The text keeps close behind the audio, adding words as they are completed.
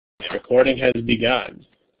recording has begun.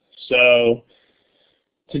 So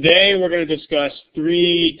today we're going to discuss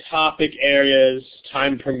three topic areas,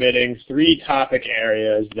 time permitting, three topic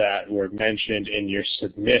areas that were mentioned in your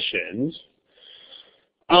submissions.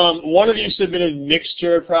 One of you submitted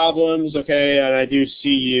mixture problems, okay, and I do see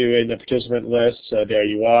you in the participant list, so there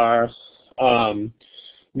you are.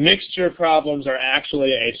 Mixture problems are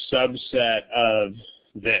actually a subset of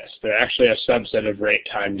this. They're actually a subset of rate,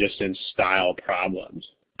 time, distance style problems.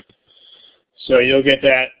 So you'll get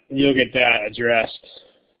that addressed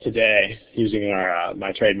today using our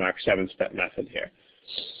my trademark 7-step method here.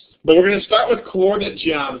 But we're going to start with coordinate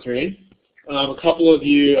geometry. A couple of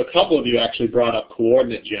you actually brought up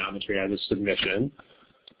coordinate geometry as a submission.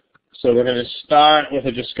 So we're going to start with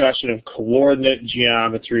a discussion of coordinate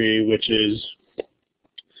geometry, which is,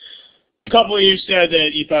 a couple of you said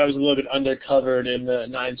that you thought it was a little bit undercovered in the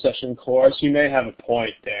 9-session course. You may have a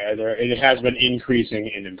point there. It has been increasing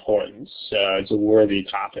in importance, so it's a worthy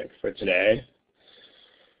topic for today.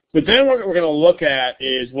 But then what we're going to look at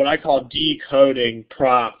is what I call decoding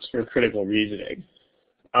prompts for critical reasoning.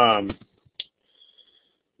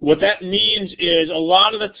 What that means is a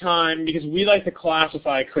lot of the time, because we like to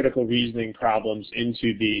classify critical reasoning problems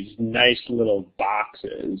into these nice little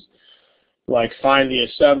boxes, like find the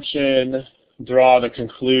assumption, draw the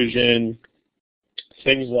conclusion,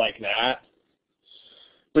 things like that.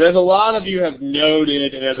 But as a lot of you have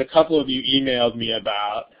noted, and as a couple of you emailed me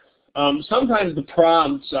about, sometimes the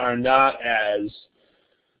prompts are not as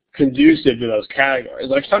conducive to those categories.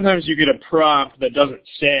 Like sometimes you get a prompt that doesn't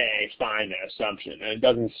say find an assumption, and it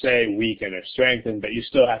doesn't say weaken or strengthen, but you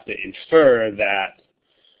still have to infer that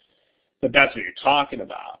that's what you're talking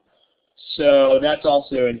about. So that's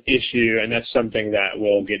also an issue, and that's something that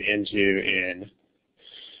we'll get into in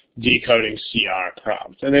decoding CR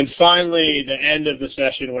prompts. And then finally, the end of the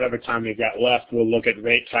session, whatever time we've got left, we'll look at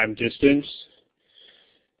rate, time, distance,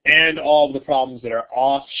 and all of the problems that are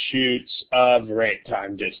offshoots of rate,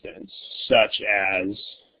 time, distance, such as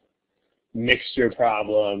mixture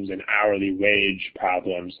problems and hourly wage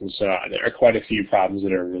problems and so on. There are quite a few problems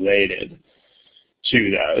that are related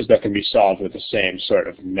to those that can be solved with the same sort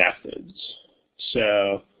of methods.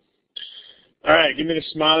 So, all right, give me the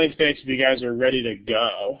smiling face if you guys are ready to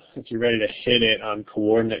go, if you're ready to hit it on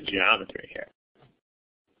coordinate geometry here.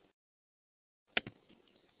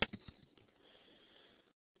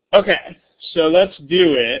 Okay, so let's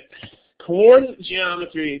do it. Coordinate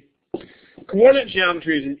geometry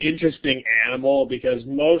is an interesting animal because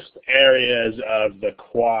most areas of the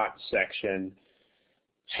quant section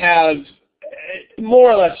have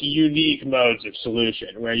more or less unique modes of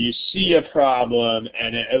solution, where you see a problem,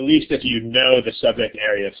 and at least if you know the subject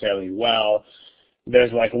area fairly well,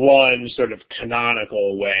 there's like one sort of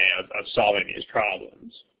canonical way of solving these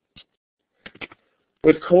problems.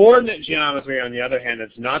 With coordinate geometry, on the other hand,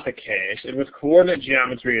 it's not the case. And with coordinate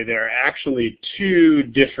geometry, there are actually two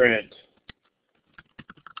different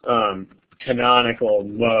canonical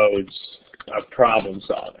modes of problem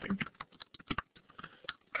solving.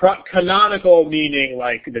 Canonical meaning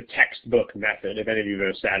like the textbook method. If any of you have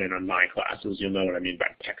ever sat in on my classes, you'll know what I mean by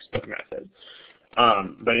textbook method.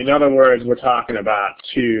 But in other words, we're talking about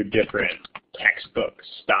two different textbook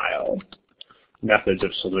style methods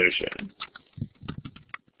of solution.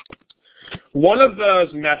 One of those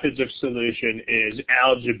methods of solution is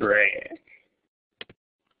algebraic.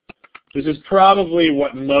 This is probably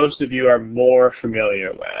what most of you are more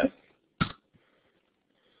familiar with.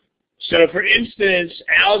 So for instance,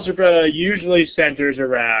 algebra usually centers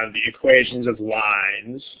around the equations of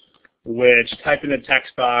lines, which type in the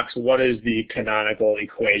text box, what is the canonical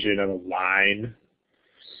equation of a line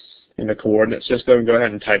in the coordinate system? Go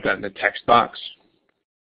ahead and type that in the text box.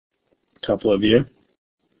 A couple of you.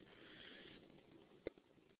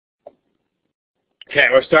 Okay,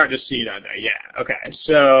 we're starting to see it on there. Yeah, okay.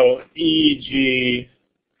 So, e.g.,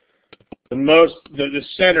 the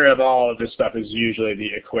center of all of this stuff is usually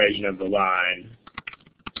the equation of the line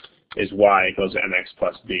is y equals mx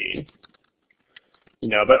plus b. You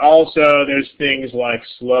know, but also there's things like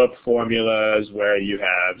slope formulas where you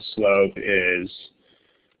have slope is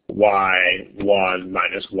y1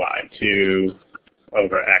 minus y2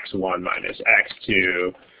 over x1 minus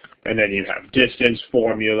x2, and then you have distance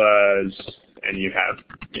formulas, and you have,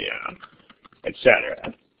 you know,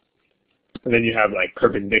 etc. And then you have like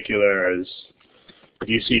perpendiculars. If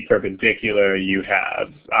you see perpendicular, you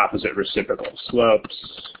have opposite reciprocal slopes.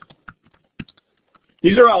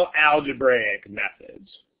 These are all algebraic methods.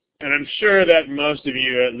 And I'm sure that most of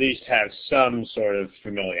you at least have some sort of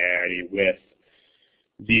familiarity with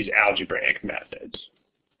these algebraic methods.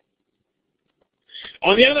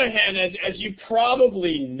 On the other hand, as you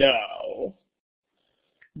probably know,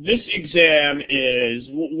 this exam is,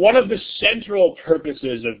 one of the central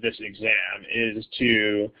purposes of this exam is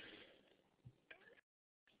to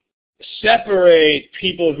separate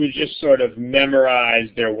people who just sort of memorize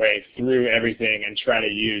their way through everything and try to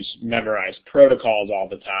use memorized protocols all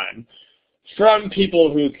the time from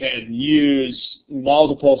people who can use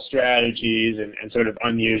multiple strategies and sort of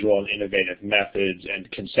unusual and innovative methods and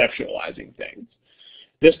conceptualizing things.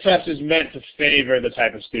 This test is meant to favor the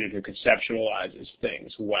type of student who conceptualizes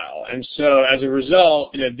things well. And so as a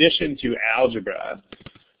result, in addition to algebra,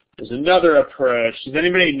 there's another approach. Does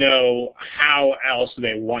anybody know how else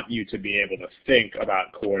they want you to be able to think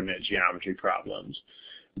about coordinate geometry problems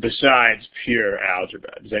besides pure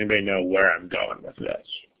algebra? Does anybody know where I'm going with this?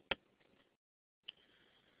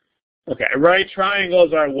 Okay, right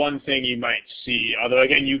triangles are one thing you might see, although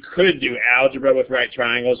again, you could do algebra with right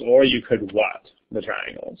triangles, or you could what? The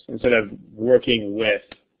triangles. Instead of working with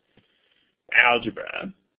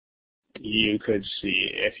algebra, you could see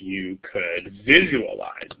if you could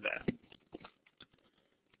visualize them.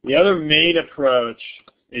 The other main approach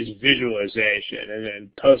is visualization. And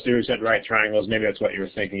then poster who said right triangles, maybe that's what you were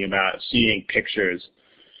thinking about, seeing pictures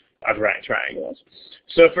of right triangles.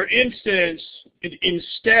 So for instance,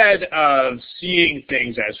 instead of seeing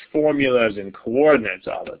things as formulas and coordinates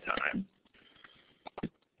all the time,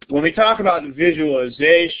 when we talk about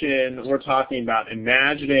visualization, we're talking about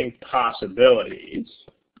imagining possibilities.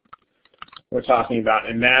 We're talking about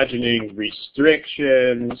imagining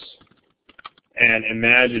restrictions and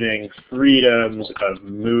imagining freedoms of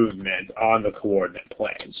movement on the coordinate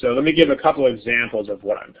plane. So let me give a couple examples of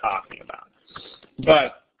what I'm talking about.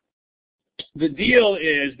 But the deal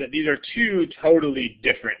is that these are two totally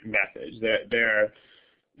different methods.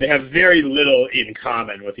 They have very little in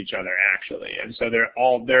common with each other, actually, and so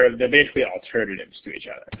they're basically alternatives to each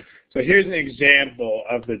other. So here's an example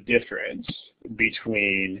of the difference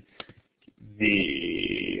between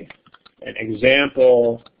an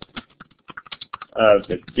example of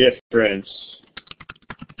the difference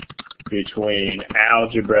between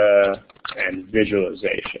algebra and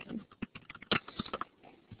visualization.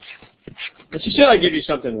 Let's just say I give you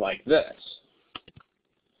something like this.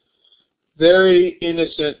 Very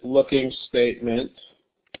innocent looking statement.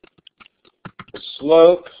 The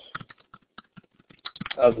slope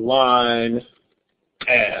of line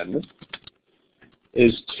N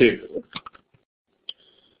is 2.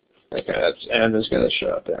 Okay, that's N is going to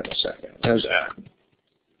show up there in a second. There's N.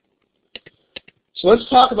 So let's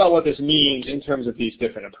talk about what this means in terms of these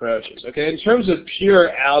different approaches. Okay, in terms of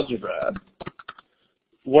pure algebra,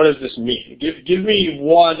 what does this mean? Give me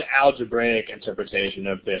one algebraic interpretation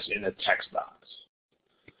of this in a text box.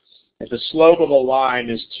 If the slope of a line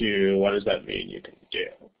is 2, what does that mean you can do?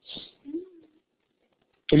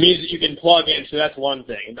 It means that you can plug in, so that's one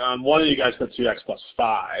thing. One of you guys put 2x plus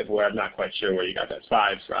 5, where I'm not quite sure where you got that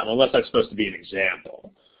 5 from, unless that's supposed to be an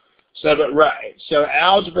example. So, but right. So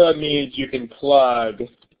algebra means you can plug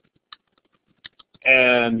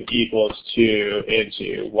m equals 2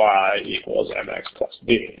 into y equals mx plus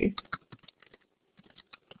b.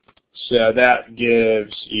 So that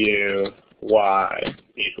gives you y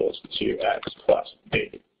equals 2x plus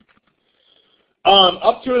b.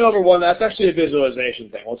 Up to and over 1, that's actually a visualization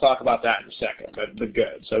thing. We'll talk about that in a second, but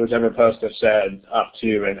good. So whichever poster said up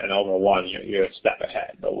to and over 1, you're a step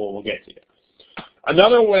ahead, but we'll get to you.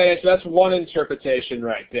 Another way, so that's one interpretation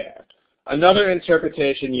right there. Another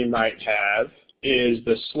interpretation you might have is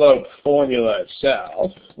the slope formula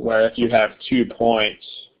itself, where if you have 2 points,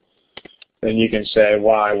 then you can say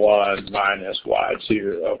y1 minus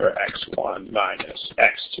y2 over x1 minus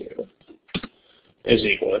x2 is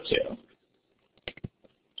equal to 2.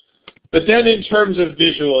 But then in terms of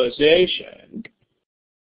visualization,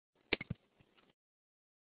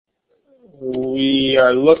 we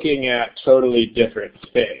are looking at totally different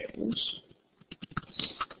things.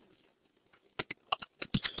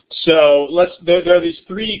 So there are these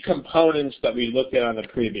 3 components that we looked at on the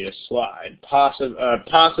previous slide,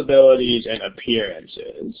 possibilities and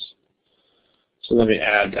appearances. So let me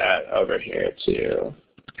add that over here too.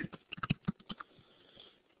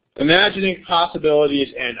 Imagining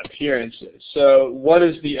possibilities and appearances. So what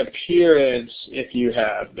is the appearance if you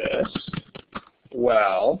have this?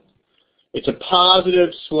 Well, it's a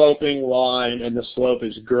positive sloping line and the slope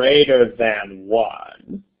is greater than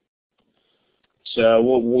 1. So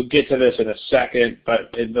we'll get to this in a second,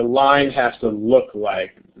 but the line has to look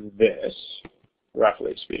like this,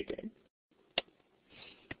 roughly speaking.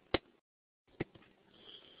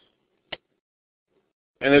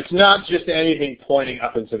 And it's not just anything pointing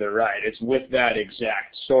up and to the right. It's with that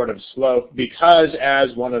exact sort of slope because,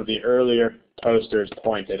 as one of the earlier posters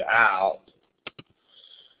pointed out,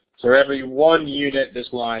 for every 1 unit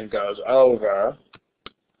this line goes over,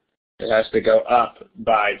 it has to go up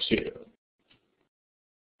by 2.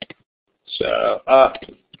 So up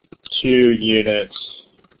 2 units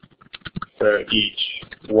for each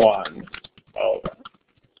one over.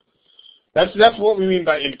 That's what we mean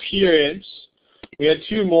by impedance. We had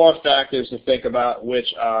 2 more factors to think about,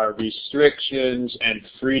 which are restrictions and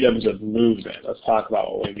freedoms of movement. Let's talk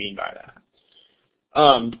about what we mean by that.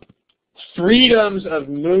 Freedoms of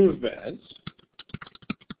movement.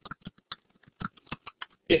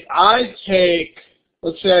 If I take,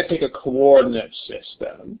 let's say I take a coordinate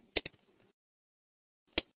system,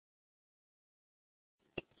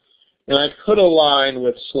 and I put a line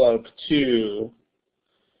with slope 2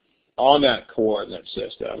 on that coordinate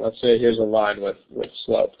system. Let's say here's a line with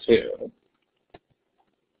slope 2.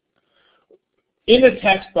 In the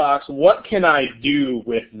text box, what can I do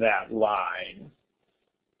with that line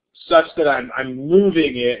such that I'm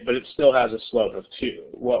moving it, but it still has a slope of 2?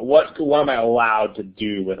 What am I allowed to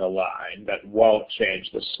do with a line that won't change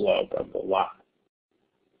the slope of the line?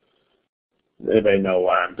 Anybody know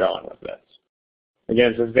where I'm going with this?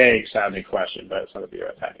 Again, it's a vague sounding question, but it's going to be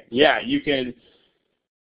attacking. Yeah, you can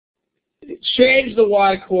change the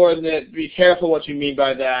y-coordinate. Be careful what you mean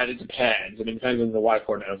by that. It depends. It depends on the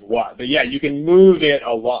y-coordinate of what. But yeah, you can move it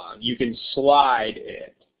along. You can slide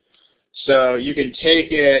it. So you can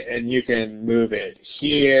take it and you can move it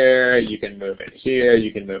here. You can move it here.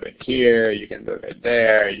 You can move it here. You can move it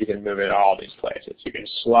there. You can move it all these places. You can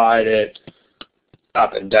slide it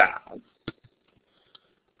up and down.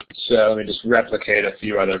 So let me just replicate a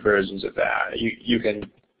few other versions of that. You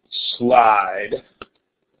can slide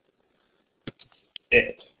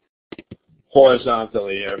it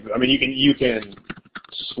horizontally. I mean, you can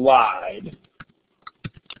slide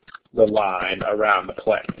the line around the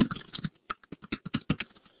plane.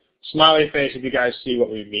 Smiley face, if you guys see what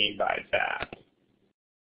we mean by that.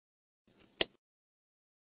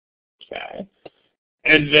 Okay.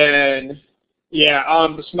 And then, yeah,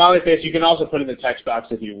 the smiley face, you can also put in the text box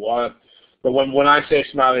if you want. But when I say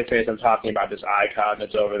smiley face, I'm talking about this icon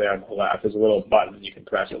that's over there on the left. There's a little button you can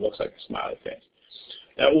press. It looks like a smiley face.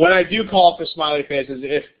 Now, when I do call for smiley faces,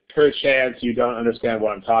 if per chance you don't understand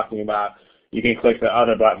what I'm talking about, you can click the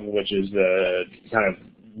other button, which is the kind of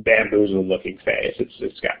bamboozled-looking face.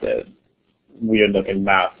 It's got the weird-looking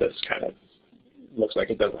mouth that's kind of looks like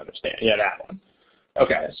it doesn't understand. Yeah, that one.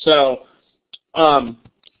 Okay, so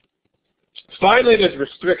finally, there's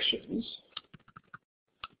restrictions.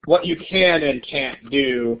 What you can and can't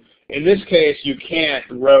do. In this case, you can't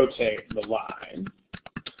rotate the line.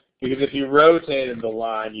 Because if you rotated the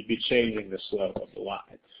line, you'd be changing the slope of the line.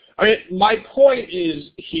 I mean, my point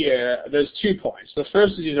is here, there's 2 points. The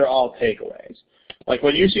first is these are all takeaways. Like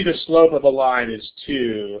when you see the slope of a line is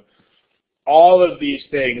 2, all of these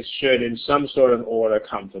things should in some sort of order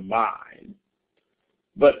come to mind.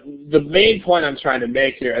 But the main point I'm trying to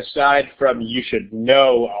make here, aside from you should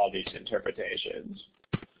know all these interpretations,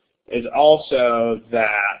 is also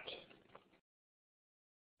that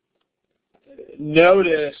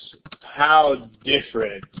notice how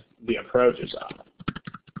different the approaches are.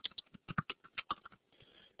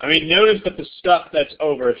 I mean, notice that the stuff that's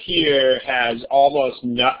over here has almost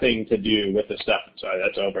nothing to do with the stuff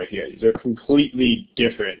that's over here. These are completely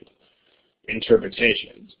different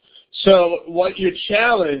interpretations. So what your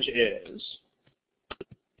challenge is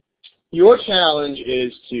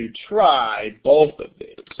to try both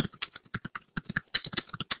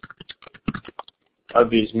of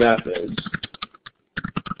these methods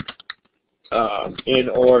in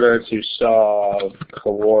order to solve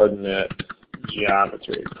coordinate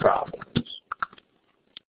geometry problems.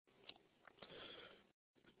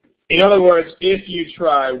 In other words, if you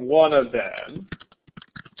try one of them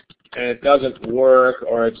and it doesn't work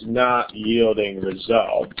or it's not yielding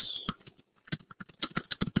results,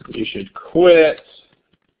 you should quit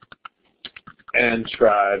and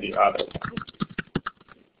try the other one.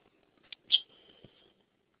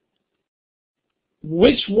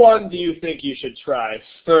 Which one do you think you should try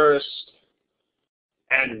first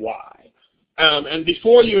and why? And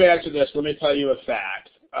before you answer this, let me tell you a fact.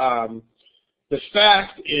 The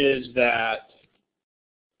fact is that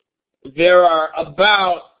there are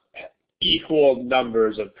about equal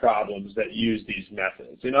numbers of problems that use these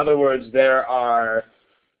methods. In other words, there are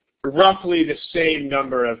roughly the same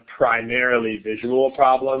number of primarily visual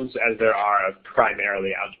problems as there are of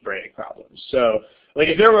primarily algebraic problems. So like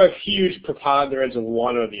if there were a huge preponderance of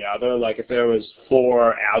one or the other, like if there was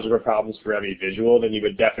 4 algebra problems for every visual, then you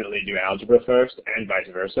would definitely do algebra first and vice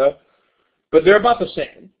versa. But they're about the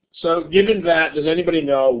same. So given that, does anybody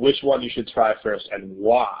know which one you should try first and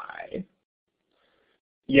why?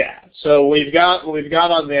 Yeah, so what we've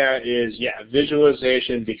got on there is, yeah,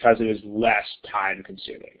 visualization because it is less time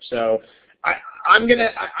consuming. So I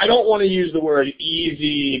don't want to use the word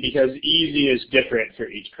easy because easy is different for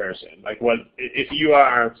each person. Like if you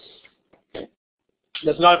are,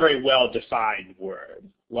 that's not a very well defined word.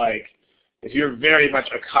 Like if you're very much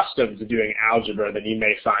accustomed to doing algebra, then you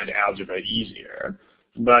may find algebra easier.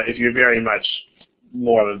 But if you're very much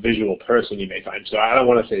more of a visual person, you may find, so I don't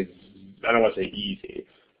want to say easy.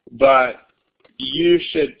 But you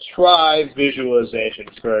should try visualization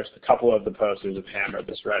first. A couple of the posters have hammered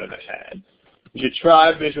this right in the head. You should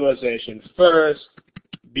try visualization first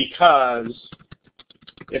because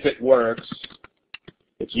if it works,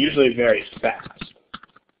 it's usually very fast.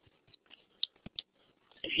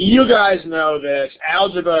 You guys know this.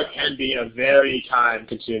 Algebra can be a very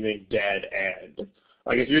time-consuming dead end.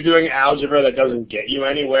 Like if you're doing algebra that doesn't get you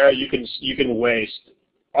anywhere, you can waste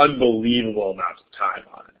unbelievable amounts of time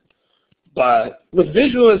on it. But with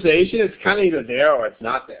visualization, it's kind of either there or it's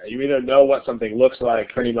not there. You either know what something looks like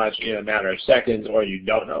pretty much in a matter of seconds, or you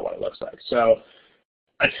don't know what it looks like. So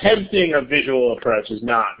attempting a visual approach is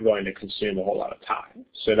not going to consume a whole lot of time.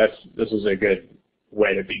 So this is a good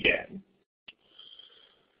way to begin.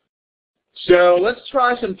 So let's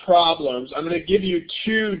try some problems. I'm going to give you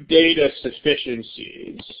 2 data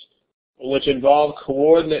sufficiencies, which involve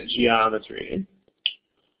coordinate geometry.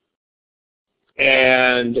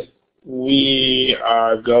 And we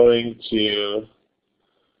are going to,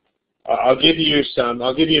 I'll give you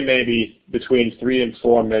maybe between 3 and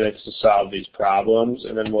 4 minutes to solve these problems,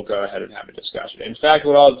 and then we'll go ahead and have a discussion. In fact,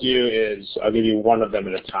 what I'll do is I'll give you one of them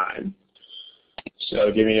at a time.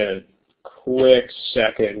 So give me a quick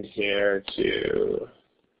second here to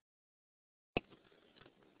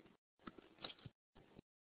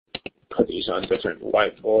put these on different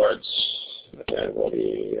whiteboards, and we'll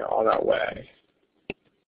be on our way.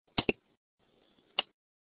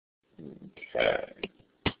 Okay.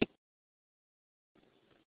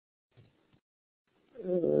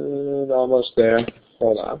 And almost there.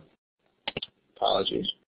 Hold on.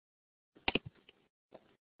 Apologies.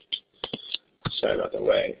 Sorry about the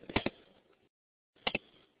wait.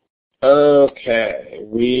 Okay,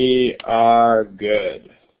 we are good.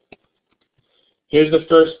 Here's the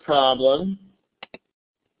first problem.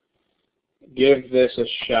 Give this a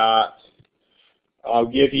shot. I'll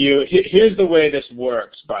give you, here's the way this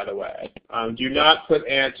works, by the way. Do not put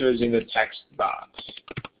answers in the text box.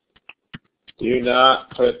 Do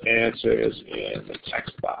not put answers in the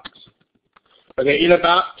text box. Okay, in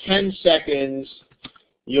about 10 seconds,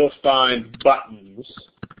 you'll find buttons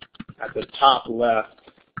at the top left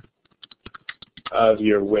of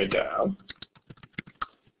your window.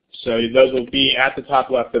 So those will be at the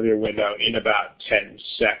top left of your window in about 10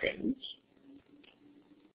 seconds.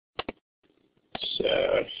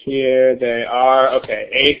 So here they are. Okay,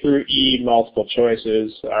 A through E multiple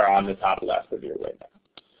choices are on the top left of your window.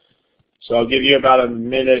 So I'll give you about a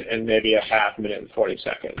minute and maybe a half minute and 40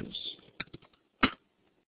 seconds.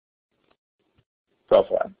 Go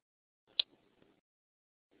for it.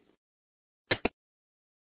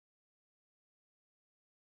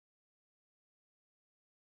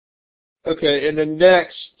 Okay, in the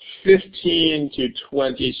next 15 to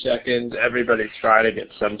 20 seconds, everybody try to get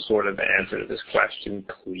some sort of answer to this question,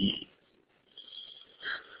 please.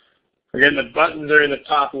 Again, the buttons are in the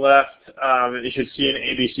top left. You should see an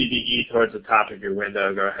A, B, C, D, E towards the top of your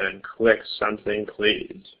window. Go ahead and click something,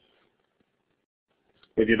 please.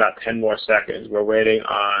 Give you about 10 more seconds. We're waiting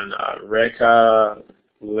on Reka,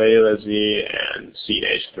 Layla Z, and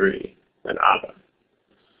CH3, and Abba.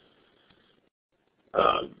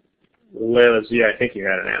 Layla Z, I think you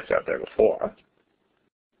had an answer up there before.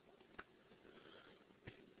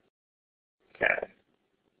 Okay.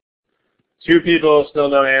 2 people, still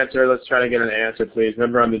no answer. Let's try to get an answer, please.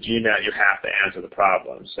 Remember, on the GMAT, you have to answer the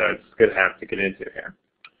problem, so it's good to have to get into here.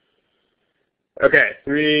 Okay,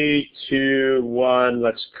 3, 2, 1,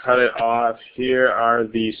 let's cut it off. Here are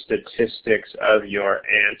the statistics of your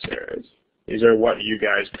answers. These are what you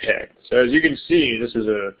guys picked. So as you can see, this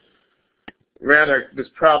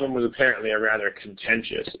problem was apparently a rather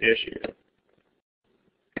contentious issue.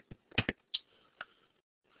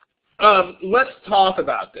 Let's talk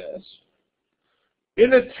about this. In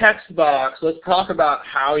the text box, let's talk about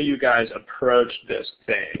how you guys approach this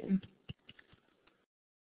thing.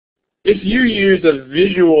 If you use a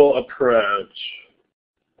visual approach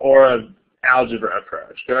or algebra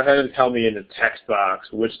approach? Go ahead and tell me in the text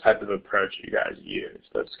box which type of approach you guys use.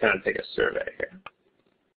 Let's kind of take a survey here.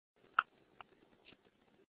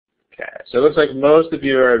 Okay, so it looks like most of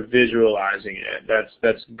you are visualizing it.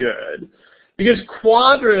 That's good. Because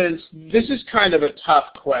quadrants, this is kind of a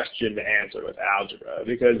tough question to answer with algebra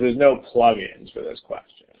because there's no plugins for this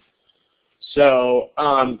question. So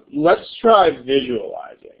let's try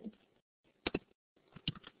visualizing.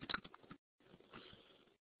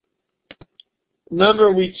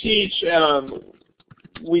 Remember, we teach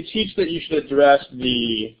that you should address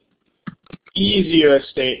the easier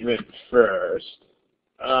statement first.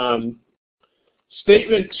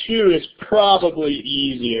 Statement 2 is probably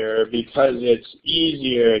easier because it's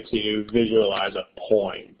easier to visualize a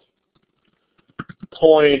point.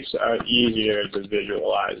 Points are easier to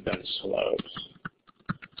visualize than slopes.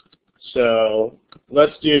 So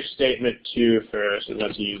let's do statement 2 first, and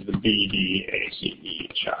let's use the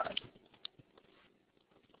BDACE chart.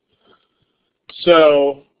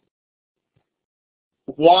 So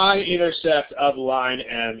y-intercept of line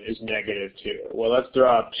M is -2. Well, let's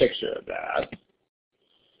draw a picture of that.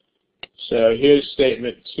 So here's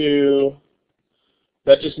statement 2.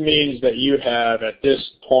 That just means that you have, at this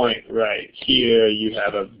point right here, you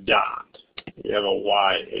have a dot. You have a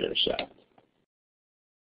y-intercept.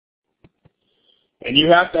 And you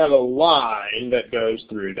have to have a line that goes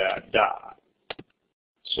through that dot.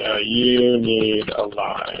 So you need a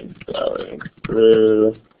line going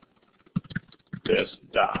through this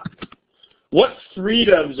dot. What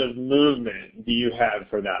freedoms of movement do you have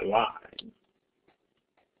for that line?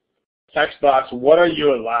 Text box, what are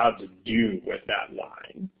you allowed to do with that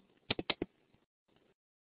line?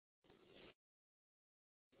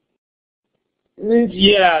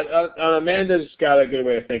 Yeah, Amanda's got a good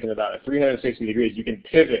way of thinking about it. 360 degrees, you can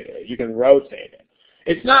pivot it, you can rotate it.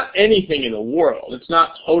 It's not anything in the world. It's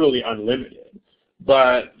not totally unlimited,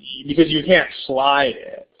 but because you can't slide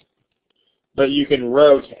it, but you can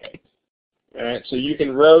rotate. Right? So you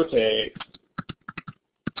can rotate,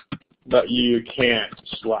 but you can't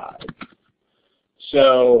slide.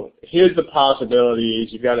 So here's the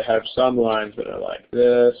possibilities. You've got to have some lines that are like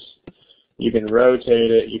this. You can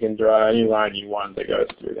rotate it. You can draw any line you want that goes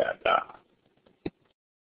through that dot.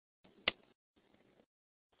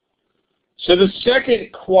 So the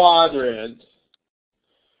second quadrant,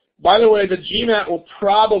 by the way, the GMAT will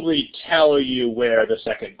probably tell you where the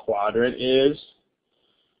second quadrant is,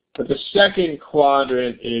 but the second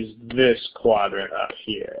quadrant is this quadrant up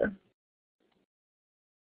here.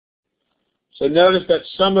 So notice that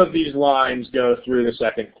some of these lines go through the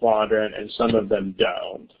second quadrant and some of them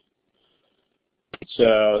don't.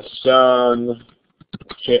 So some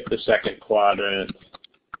hit the second quadrant,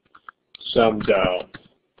 some don't.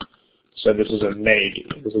 So this is a maybe.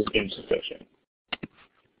 This is insufficient.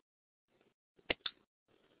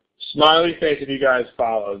 Smiley face if you guys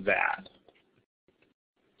follow that.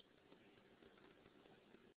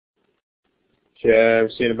 Okay, I'm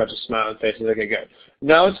seeing a bunch of smiling faces. Okay, good.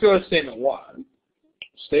 Now let's go to statement 1.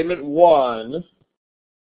 Statement 1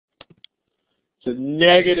 is a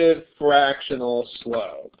negative fractional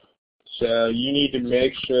slope. So you need to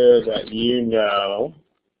make sure that you know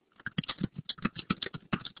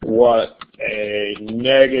what a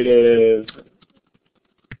negative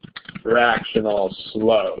fractional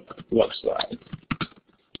slope looks like.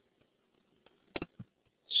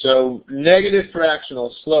 So negative fractional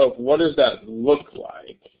slope, what does that look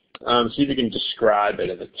like? See if you can describe it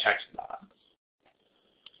in the text box.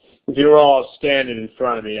 If you were all standing in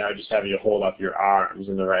front of me, I would just have you hold up your arms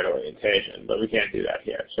in the right orientation, but we can't do that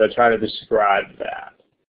here. So I try to describe that.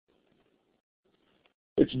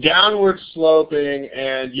 It's downward sloping,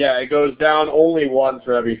 and yeah, it goes down only 1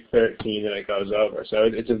 for every 13 that it goes over. So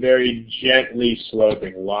it's a very gently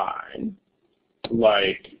sloping line,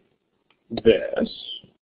 like this.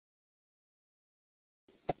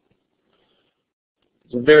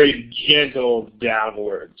 It's a very gentle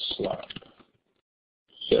downward slope.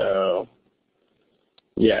 So,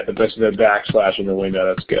 yeah, the backslash in the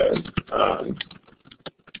window, that's good.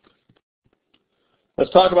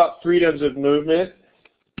 Let's talk about freedoms of movement.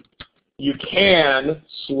 You can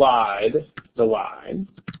slide the line,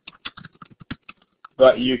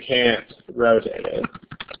 but you can't rotate it.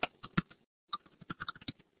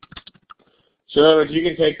 So in other words, you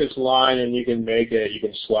can take this line and you can make it, you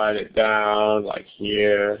can slide it down like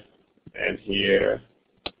here and here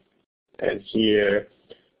and here.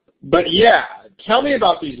 But yeah, tell me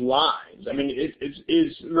about these lines. I mean,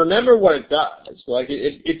 remember what it does. Like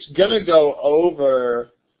it's going to go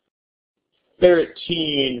over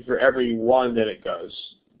 13 for every one that it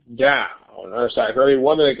goes down. Or sorry, for every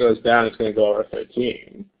one that it goes down, it's going to go over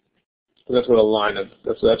 13. That's what a line of,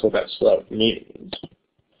 that's what that slope means.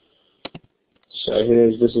 So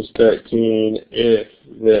this is 13 if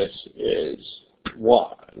this is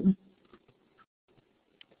 1.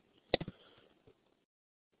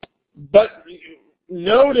 But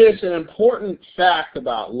notice an important fact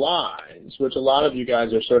about lines, which a lot of you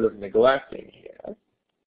guys are sort of neglecting here,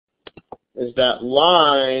 is that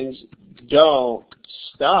lines don't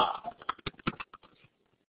stop.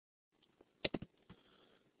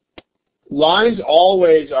 Lines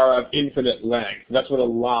always are of infinite length. That's what a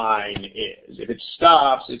line is. If it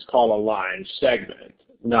stops, it's called a line segment,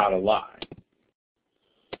 not a line.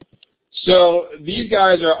 So these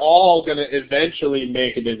guys are all going to eventually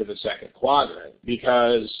make it into the second quadrant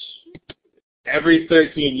because every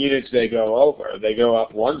 13 units they go over, they go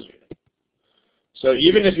up 1 unit. So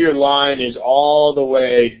even if your line is all the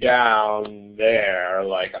way down there,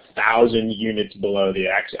 like 1,000 units below the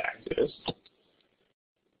x-axis,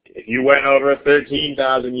 if you went over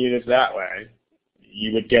 13,000 units that way,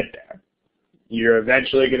 you would get there. You're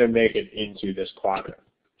eventually going to make it into this quadrant,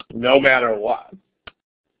 no matter what.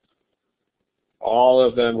 All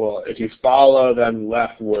of them will, if you follow them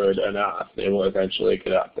leftward enough, they will eventually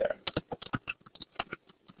get up there.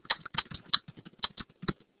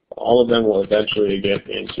 All of them will eventually get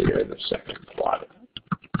into the second quadrant.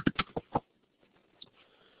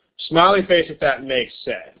 Smiley face if that makes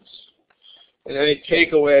sense. And any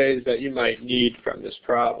takeaways that you might need from this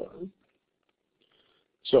problem.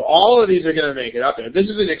 So all of these are going to make it up there. This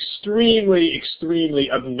is an extremely,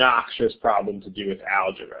 extremely obnoxious problem to do with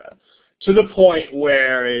algebra, to the point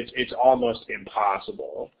where it's almost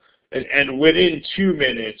impossible. And within 2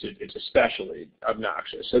 minutes, it's especially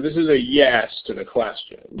obnoxious. So this is a yes to the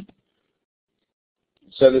question.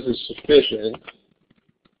 So this is sufficient.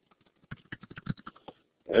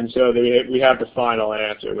 And so we have the final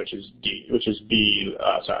answer, which is which is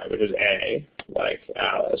A, like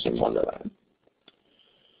Alice in Wonderland.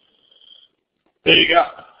 There you go.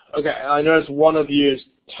 Okay, I noticed one of you is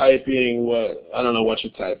typing I don't know what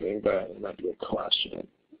you're typing, but it might be a question.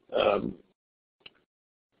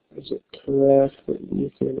 Is it correct that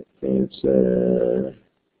you can answer?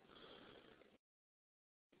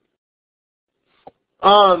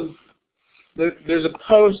 There's a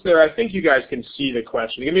post there. I think you guys can see the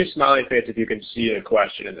question. Give me a smiley face if you can see the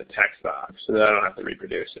question in the text box, so that I don't have to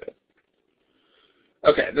reproduce it.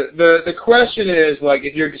 Okay, the question is, like,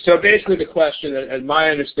 if you're, so basically the question, as my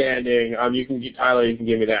understanding, Tyler, you can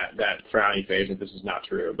give me that frowny face if this is not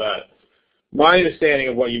true, but my understanding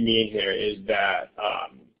of what you mean here is that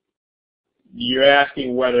you're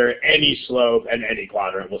asking whether any slope and any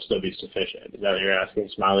quadrant will still be sufficient. Is that what you're asking?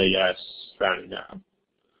 Smiley yes, frowny no.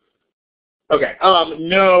 Okay,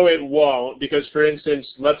 no it won't, because for instance,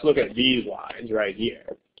 let's look at these lines right here.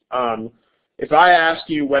 If I ask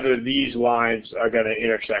you whether these lines are going to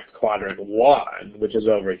intersect quadrant 1, which is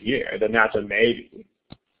over here, then that's a maybe.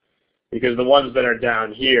 Because the ones that are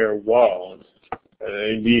down here won't.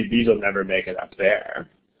 These will never make it up there.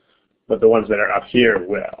 But the ones that are up here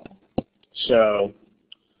will. So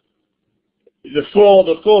the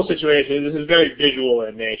full situation, this is very visual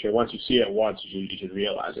in nature. Once you see it once, you should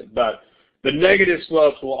realize it. But the negative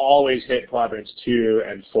slopes will always hit quadrants 2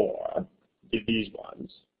 and 4, these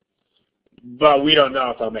ones. But we don't know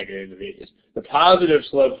if they'll make it into these. The positive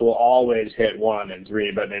slopes will always hit 1 and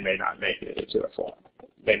 3, but they may not make it into a 4.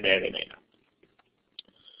 They may not.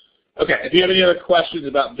 Okay, if you have any other questions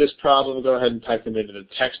about this problem, go ahead and type them into the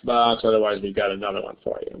text box. Otherwise, we've got another one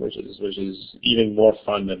for you, which is even more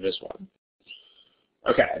fun than this one.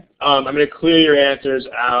 Okay, I'm going to clear your answers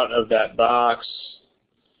out of that box.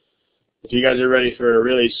 If you guys are ready for a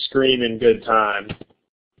really screaming good time,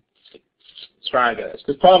 try this.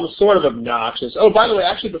 This problem is sort of obnoxious. Oh, by the way,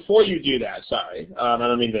 actually, before you do that, sorry, I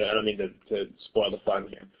don't mean to spoil the fun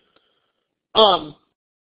here.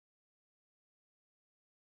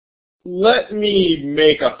 Let me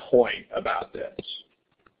make a point about this.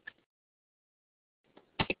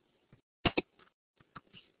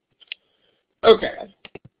 Okay.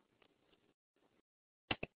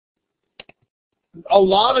 A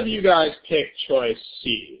lot of you guys picked choice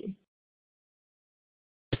C.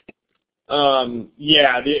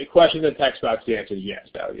 Yeah, the question in the text box, the answer is yes,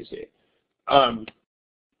 WC.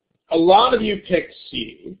 A lot of you picked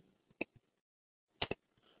C.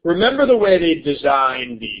 Remember the way they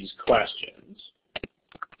designed these questions.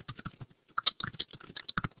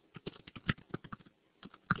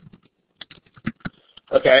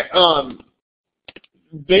 Okay,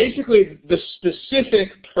 basically the specific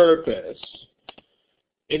purpose,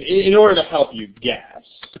 in order to help you guess,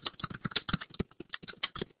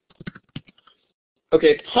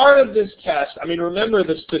 Okay, part of this test, I mean, remember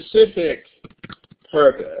the specific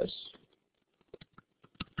purpose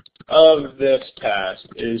of this test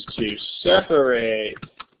is to separate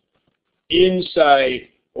insight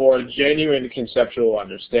or genuine conceptual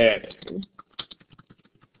understanding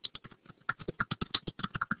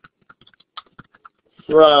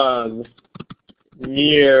from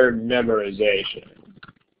mere memorization.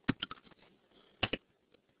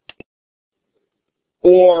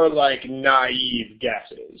 Or like naive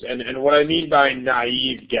guesses. And what I mean by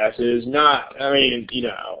naive guesses, not, I mean, you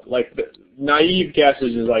know, like naive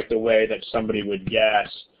guesses is like the way that somebody would guess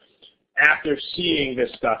after seeing this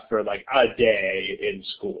stuff for like a day in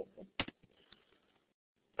school.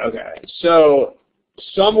 Okay, so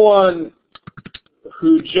someone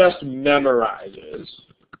who just memorizes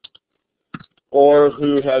or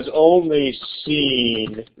who has only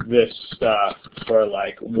seen this stuff for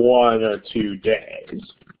like 1 or 2 days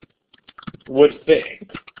would think.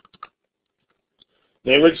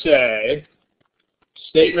 They would say,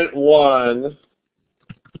 statement 1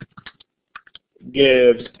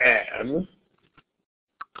 gives M,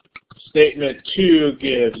 statement 2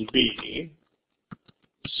 gives B,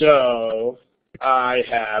 so I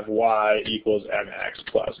have Y equals MX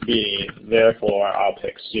plus B, therefore I'll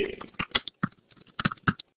pick C.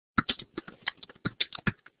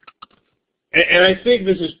 And I think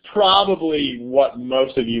this is probably what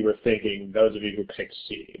most of you were thinking, those of you who picked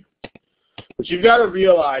C. What you've got to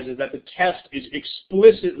realize is that the test is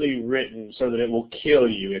explicitly written so that it will kill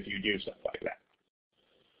you if you do stuff like that.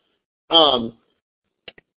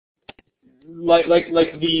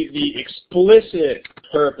 The explicit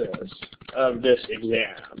purpose of this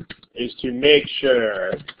exam is to make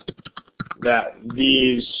sure that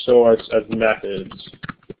these sorts of methods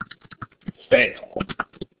fail.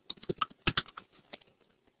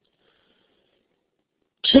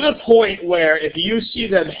 To the point where if you see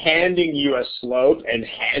them handing you a slope and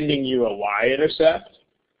handing you a y-intercept,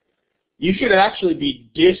 you should actually be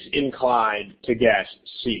disinclined to guess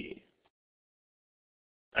C.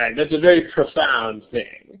 Right, that's a very profound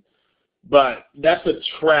thing, but that's a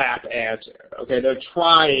trap answer. Okay, they're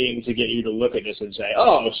trying to get you to look at this and say,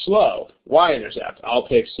 oh, slope, y-intercept, I'll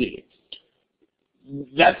pick C.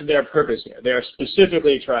 That's their purpose here. They're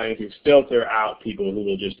specifically trying to filter out people who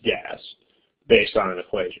will just guess based on an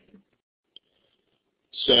equation.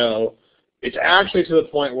 So it's actually to the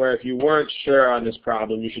point where if you weren't sure on this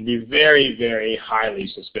problem, you should be very, very highly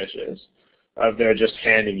suspicious of their just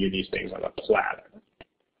handing you these things on a platter.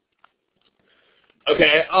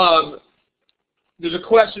 Okay, there's a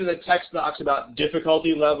question in the text box about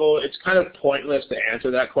difficulty level. It's kind of pointless to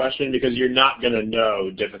answer that question because you're not going to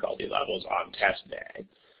know difficulty levels on test day.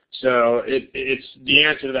 So it's the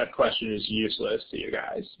answer to that question is useless to you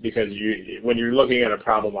guys because when you're looking at a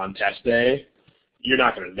problem on test day, you're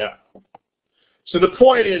not going to know. So the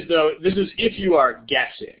point is, though, this is if you are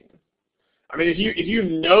guessing. I mean, if you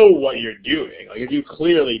know what you're doing, like if you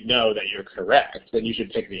clearly know that you're correct, then you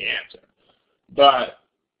should pick the answer. But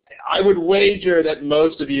I would wager that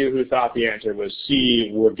most of you who thought the answer was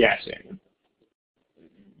C were guessing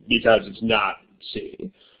because it's not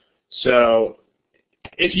C. So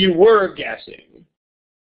if you were guessing,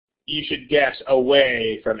 you should guess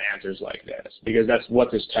away from answers like this because that's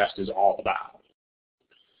what this test is all about.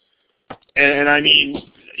 And I mean,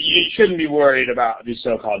 you shouldn't be worried about these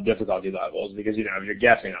so-called difficulty levels because, you know, if you're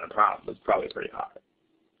guessing on a problem, it's probably pretty hard.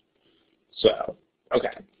 So,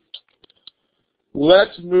 okay.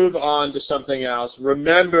 Let's move on to something else.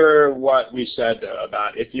 Remember what we said, though,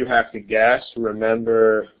 about if you have to guess,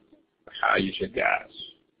 remember how you should guess.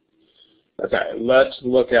 Okay, let's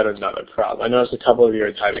look at another problem. I noticed a couple of you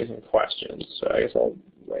are typing some questions, so I guess I'll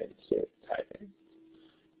wait and see it typing.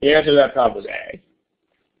 The answer to that problem was A.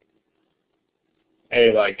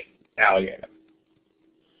 A like alligator.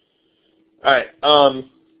 All right,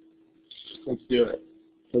 let's do it.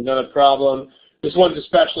 Another problem. This one's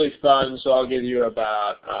especially fun, so I'll give you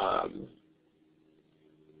about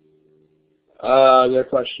their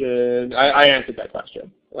question. I answered that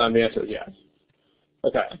question. The answer is yes.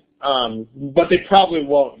 Okay. But they probably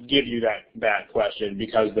won't give you that question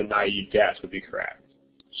because the naive guess would be correct.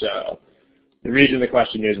 So the reason the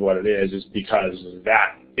question is what it is because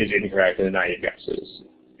that is incorrect and the naive guess is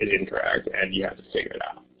incorrect, and you have to figure it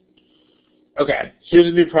out. Okay, here's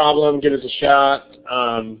a new problem. Give us a shot.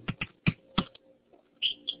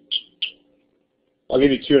 I'll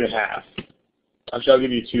give you 2.5. Actually, I'll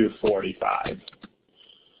give you 2.45. Let's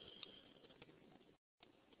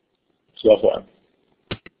go for it.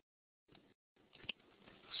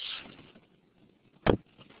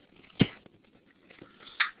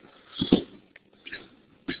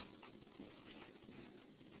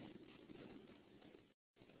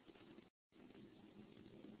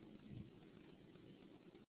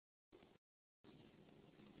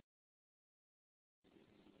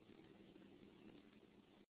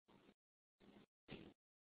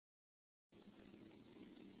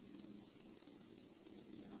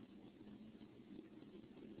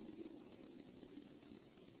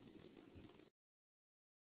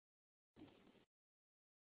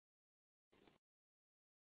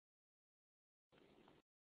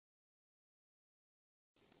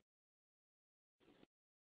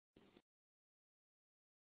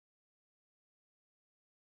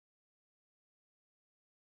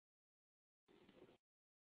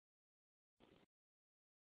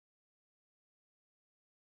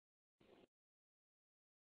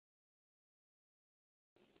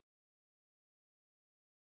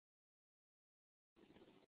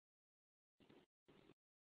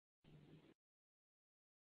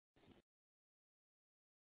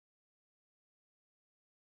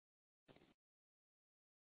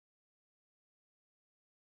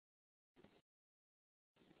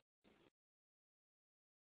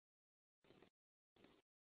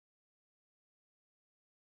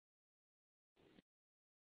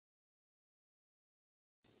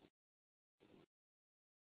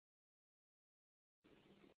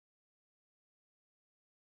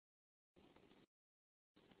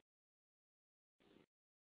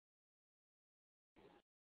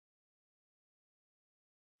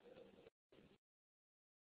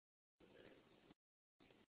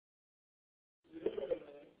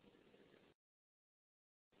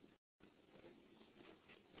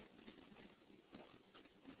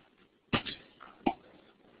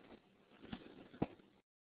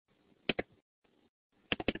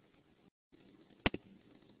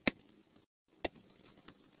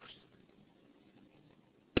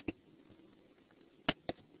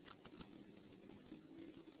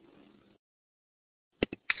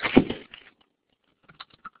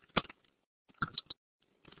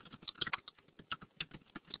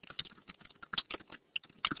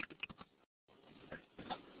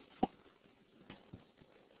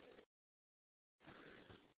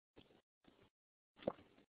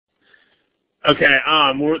 Okay,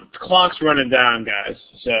 clock's running down, guys.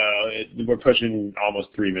 So we're pushing almost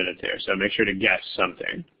 3 minutes here. So make sure to guess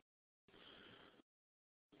something.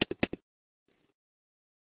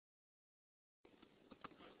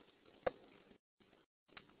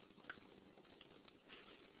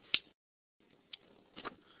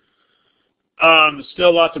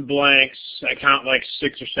 Still lots of blanks. I count like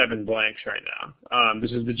 6 or 7 blanks right now.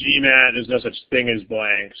 This is the GMAT. There's no such thing as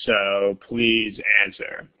blank, so please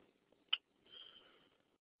answer.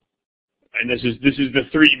 And this is the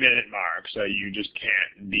 3-minute mark, so you just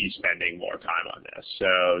can't be spending more time on this.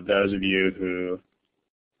 So those of you who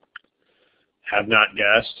have not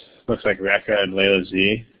guessed, looks like Rekha and Layla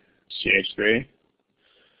Z, CH3.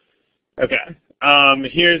 Okay,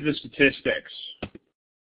 here's the statistics.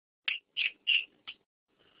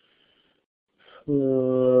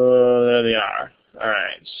 There they are. All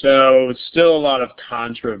right, so still a lot of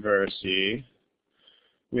controversy.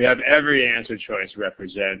 We have every answer choice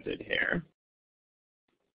represented here.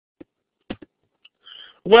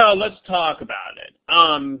 Well, let's talk about it.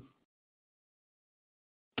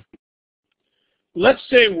 Let's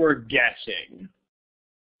say we're guessing.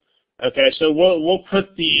 Okay, so we'll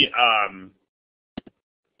put the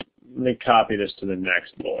let me copy this to the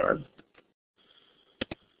next board.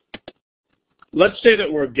 Let's say that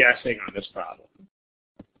we're guessing on this problem.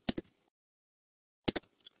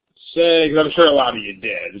 Say, because I'm sure a lot of you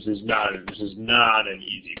did. This is not an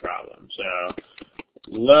easy problem. So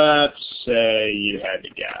let's say you had to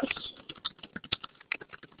guess.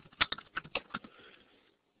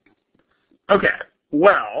 Okay.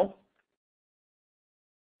 Well,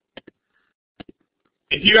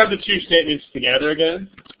 if you have the two statements together again,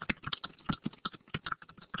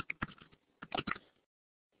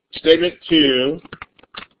 statement 2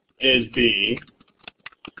 is B.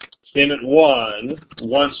 Statement 1,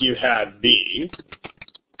 once you have B,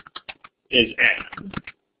 is N.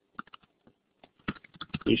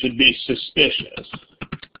 You should be suspicious.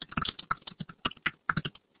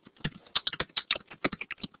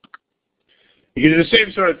 Because it's the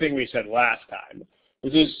same sort of thing we said last time.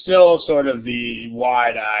 This is still sort of the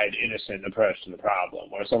wide-eyed, innocent approach to the problem,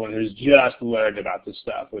 where someone who's just learned about this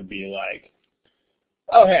stuff would be like,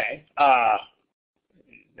 oh, hey,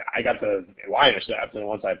 I got the y-intercept, and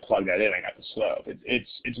once I plug that in, I got the slope.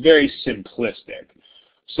 It's very simplistic.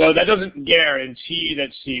 So that doesn't guarantee that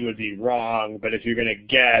C would be wrong, but if you're going to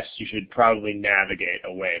guess, you should probably navigate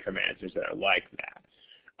away from answers that are like that.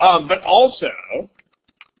 But also,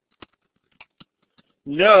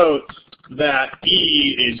 note that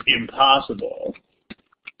E is impossible.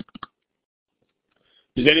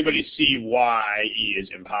 Does anybody see why E is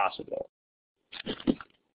impossible?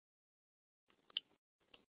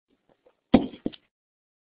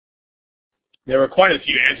 There were quite a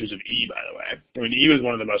few answers of E, by the way. I mean, E was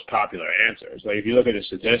one of the most popular answers. Like, if you look at the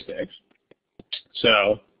statistics.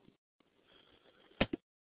 So,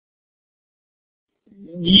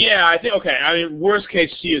 yeah, I think, okay, I mean, worst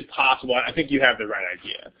case C is possible. I think you have the right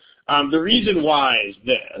idea. The reason why is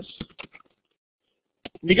this.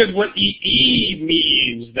 Because what E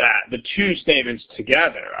means that the two statements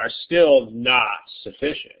together are still not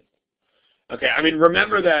sufficient. Okay, I mean,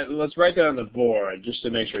 remember that, let's write that on the board just to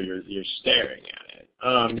make sure you're staring at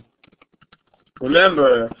it.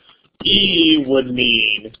 Remember, E would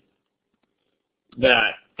mean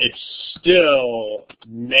that it's still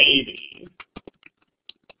maybe,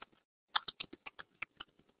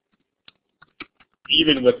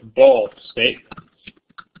 even with both statements.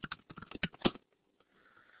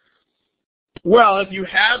 Well, if you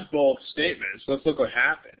have both statements, let's look what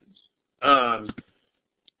happens.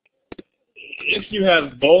 If you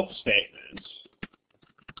have both statements,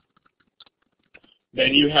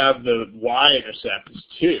 then you have the y-intercept is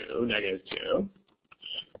 2, -2,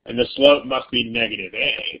 and the slope must be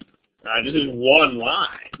 -8. This is one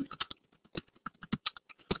line.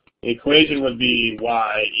 The equation would be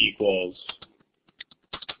y equals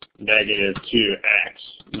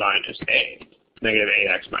 -2x minus 8,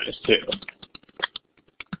 -8x minus 2.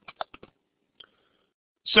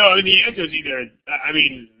 So I mean, the answer is either, I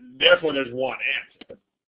mean, therefore there's one answer.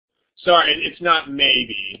 Sorry, it's not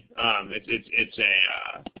maybe.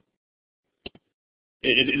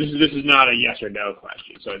 This is not a yes or no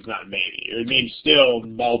question, so it's not maybe. It means still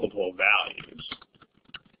multiple values.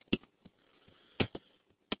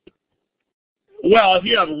 Well, if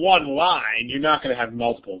you have one line, you're not going to have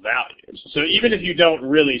multiple values. So even if you don't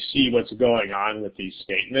really see what's going on with these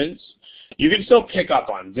statements, you can still pick up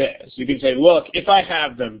on this. You can say, look, if I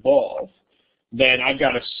have them both, then I've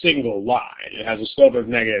got a single line. It has a slope of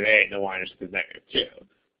 -8 and the y-intercept is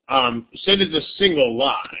 -2. Since it's a single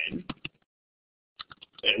line,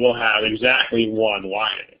 it will have exactly one y.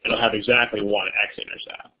 It'll have exactly one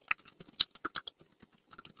x-intercept.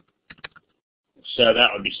 So that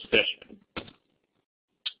would be sufficient.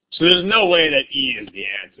 So there's no way that E is the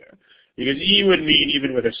answer, because E would mean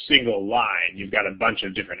even with a single line, you've got a bunch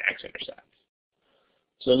of different x-intercepts.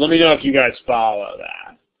 So let me know if you guys follow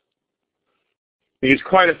that. Because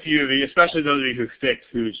quite a few of you, especially those of you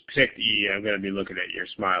who's picked E, I'm going to be looking at your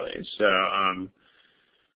smileys. So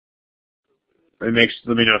let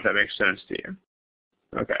me know if that makes sense to you.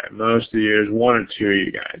 Okay, most of you, there's one or two of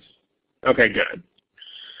you guys. Okay, good.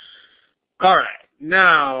 All right,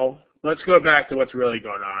 now let's go back to what's really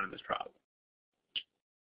going on in this problem.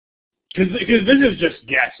 Because this is just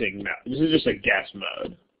guessing mode. This is just a guess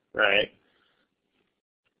mode, right?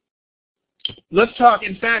 Let's talk,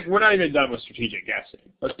 in fact, we're not even done with strategic guessing.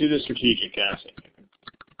 Let's do the strategic guessing.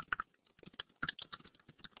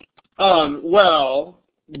 Well,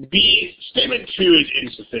 statement 2 is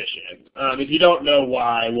insufficient. If you don't know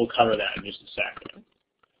why, we'll cover that in just a second.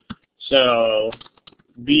 So,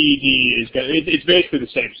 BD is going to, it's basically the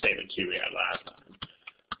same statement 2 we had last time.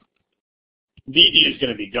 BD is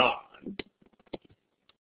going to be gone.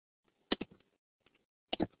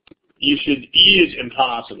 E is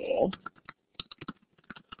impossible.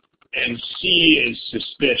 And C is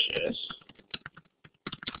suspicious.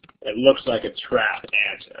 It looks like a trap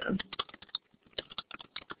answer.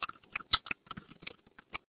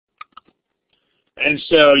 And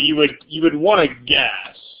so you would want to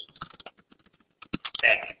guess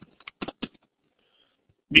A.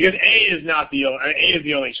 Because A is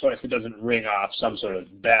the only choice that doesn't ring off some sort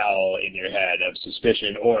of bell in your head of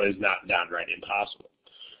suspicion or is not downright impossible.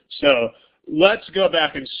 So let's go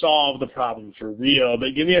back and solve the problem for real,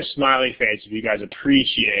 but give me a smiley face if you guys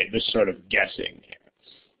appreciate this sort of guessing here.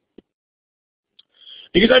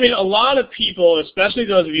 Because, I mean, a lot of people, especially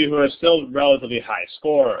those of you who are still relatively high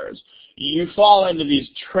scorers, you fall into these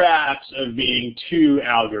traps of being too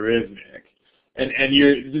algorithmic. And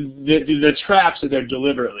the traps that they're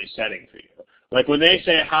deliberately setting for you. Like when they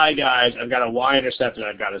say, hi guys, I've got a y-intercept and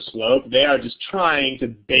I've got a slope, they are just trying to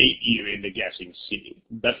bait you into guessing C.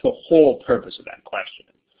 That's the whole purpose of that question.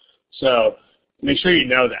 So make sure you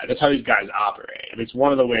know that. That's how these guys operate. I mean, it's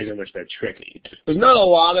one of the ways in which they're tricky. There's not a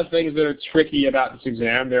lot of things that are tricky about this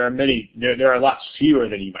exam. There are lots fewer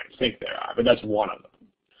than you might think there are, but that's one of them.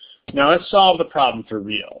 Now let's solve the problem for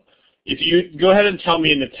real. If you go ahead and tell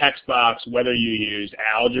me in the text box whether you used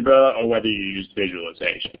algebra or whether you used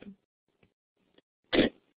visualization.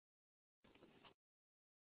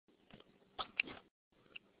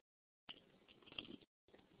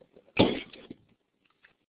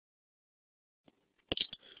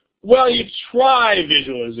 Well, you try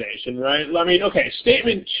visualization, right? I mean, okay,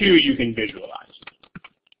 statement 2 you can visualize.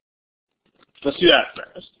 Let's do that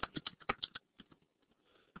first.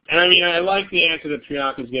 And I mean, I like the answer that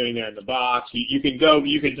Priyanka's giving there in the box. You can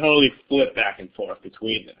totally flip back and forth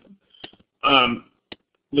between them.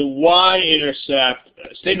 The y-intercept,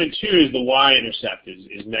 statement 2 is the y-intercept is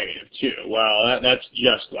 -2. Well, that's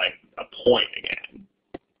just like a point again.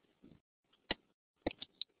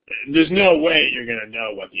 There's no way you're going to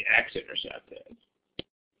know what the x-intercept is.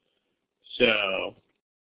 So,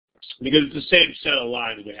 because it's the same set of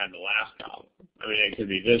lines we had in the last column. I mean, it could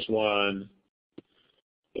be this one.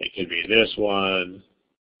 It could be this one.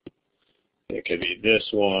 It could be this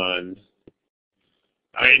one.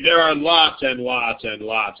 I mean, there are lots and lots and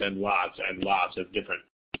lots and lots and lots of different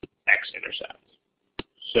x-intercepts.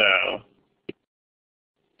 So,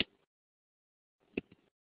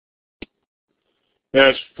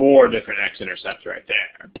 there's 4 different x-intercepts right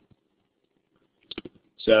there.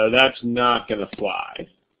 So that's not going to fly.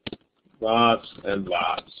 Lots and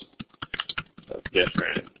lots of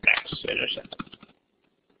different x-intercepts.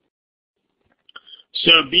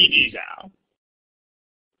 So BD's out.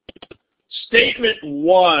 Statement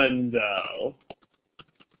 1, though,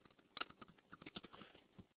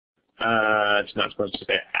 it's not supposed to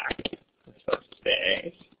say act. It's supposed to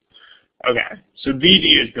say A. Okay, so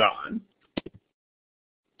BD is gone.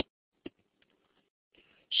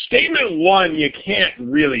 Statement 1 you can't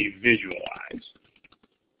really visualize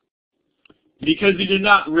because these are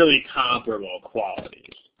not really comparable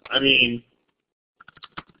qualities. I mean,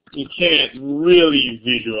 you can't really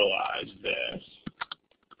visualize this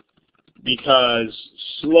because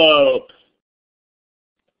slope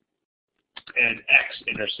and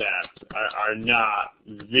x-intercept are not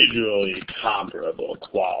visually comparable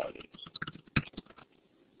qualities.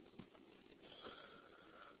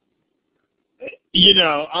 You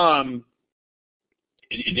know,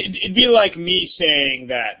 it'd be like me saying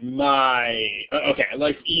that okay,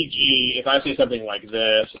 like e.g., if I say something like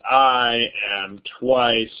this, I am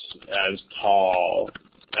twice as tall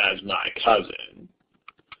as my cousin.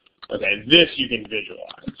 Okay, this you can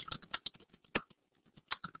visualize.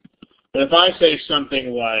 But if I say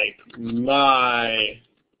something like my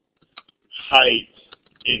height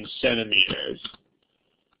in centimeters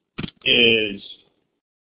is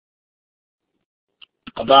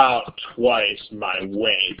about twice my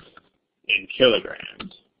weight in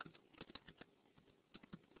kilograms,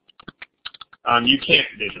 you can't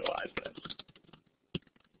visualize this.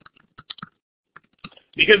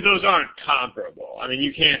 Because those aren't comparable. I mean,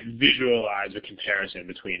 you can't visualize a comparison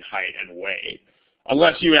between height and weight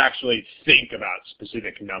unless you actually think about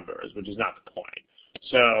specific numbers, which is not the point.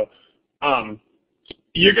 So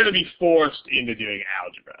you're going to be forced into doing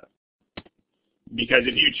algebra. Because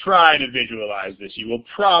if you try to visualize this, you will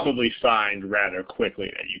probably find rather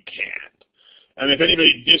quickly that you can't. And if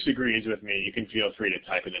anybody disagrees with me, you can feel free to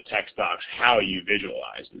type in the text box how you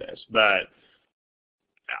visualize this. But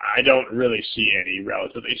I don't really see any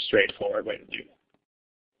relatively straightforward way to do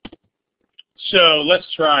that. So let's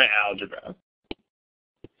try algebra.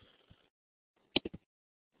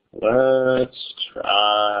 Let's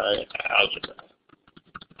try algebra.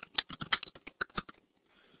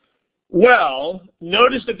 Well,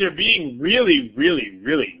 notice that they're being really, really,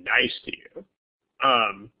 really nice to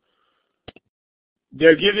you.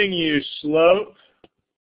 They're giving you slope,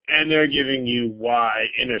 and they're giving you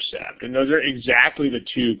y-intercept. And those are exactly the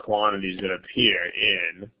two quantities that appear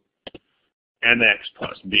in mx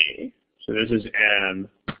plus b. So this is m,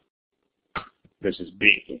 this is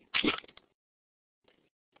b.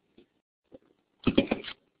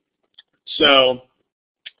 So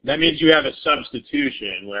that means you have a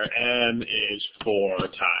substitution where m is 4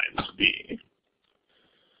 times b.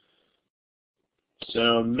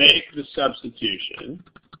 So make the substitution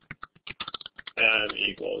m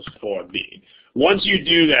equals 4b. Once you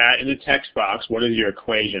do that in the text box, what does your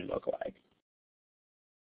equation look like?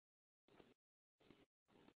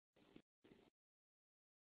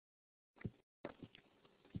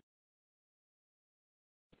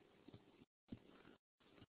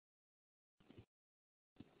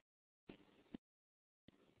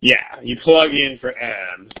 Yeah, you plug in for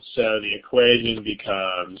m, so the equation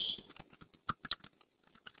becomes,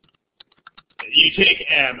 you take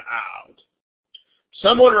m out.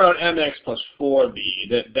 Someone wrote mx plus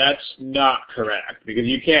 4b. That's not correct because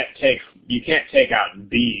you can't take out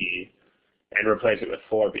b and replace it with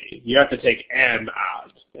 4b. You have to take m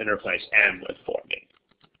out and replace m with 4b.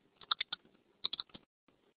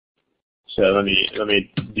 So let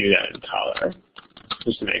me do that in color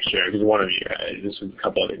just to make sure, because one of you this was a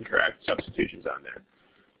couple of incorrect substitutions on there.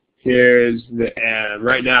 Here's the m.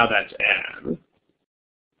 Right now that's m.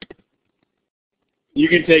 You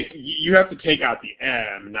have to take out the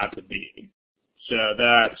m, not the b. So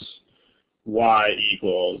that's y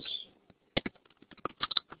equals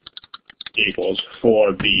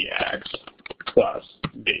 4bx plus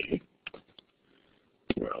b.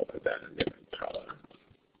 We'll put that in a different color.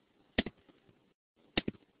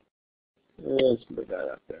 Let's put that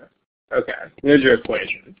up there. Okay, there's your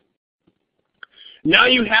equation. Now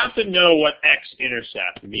you have to know what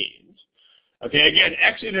x-intercept means. Okay, again,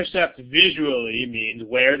 x-intercept visually means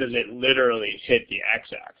where does it literally hit the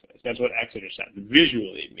x-axis. That's what x-intercept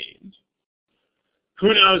visually means.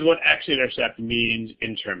 Who knows what x-intercept means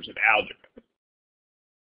in terms of algebra?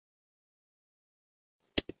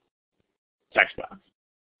 Text box.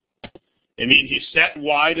 It means you set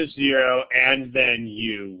y to 0 and then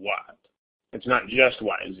you what? It's not just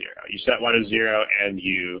y to 0. You set y to 0 and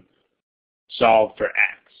you solve for x.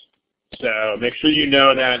 So make sure you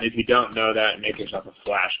know that. If you don't know that, make yourself a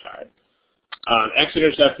flashcard.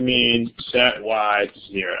 X-intercept means set y to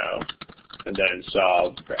 0 and then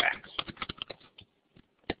solve for x.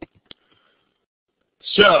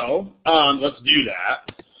 So let's do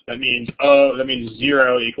that. That means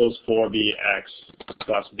 0 equals 4bx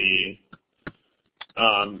plus b.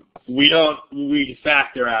 We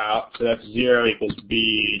factor out, so that's 0 equals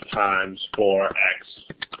b times 4x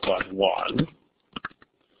plus 1.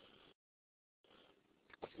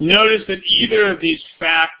 Notice that either of these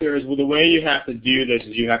factors, well, the way you have to do this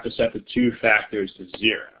is you have to set the two factors to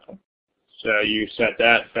 0. So you set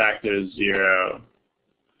that factor to 0,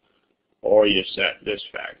 or you set this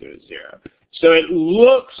factor to 0. So it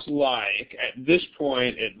looks like, at this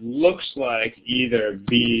point, it looks like either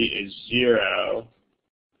b is 0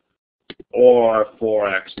 or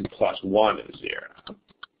 4x plus 1 is 0.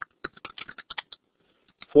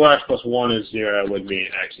 4x plus 1 is 0 would mean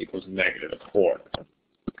x equals -1/4.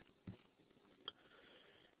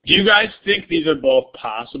 Do you guys think these are both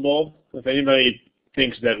possible? If anybody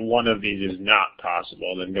thinks that one of these is not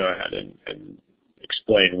possible, then go ahead and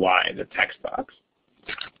explain why in the text box.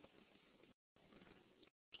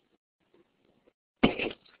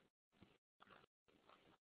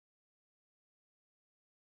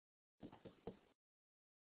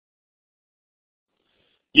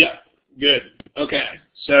 Yeah, good. Okay,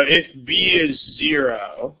 so if B is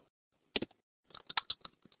 0,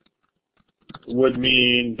 would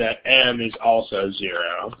mean that M is also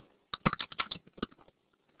 0.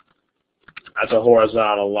 That's a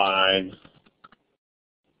horizontal line,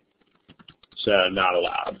 so not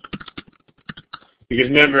allowed. Because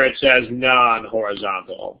remember, it says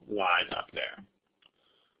non-horizontal line up there.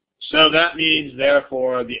 So that means,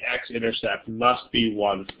 therefore, the x-intercept must be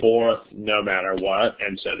 1/4 no matter what,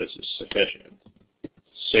 and so this is sufficient.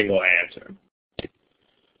 Single answer. It's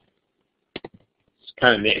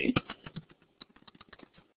kind of neat.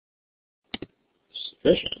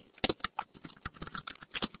 Sufficient.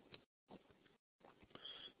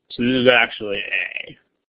 So this is actually A,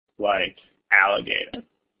 like alligator.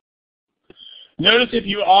 Notice if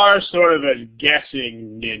you are sort of a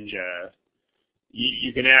guessing ninja,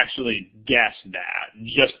 you can actually guess that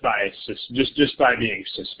just by being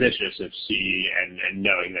suspicious of C and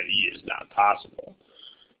knowing that E is not possible.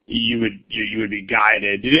 You would be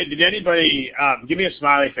guided. Did anybody give me a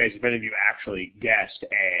smiley face if any of you actually guessed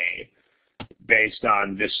A based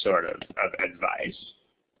on this sort of advice?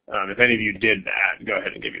 If any of you did that, go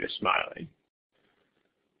ahead and give me the smiley.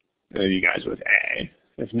 Any of you guys with A.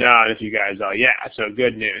 If not, if you guys are, yeah, so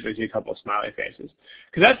good news. I see a couple of smiley faces.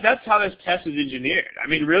 Because that's how this test is engineered. I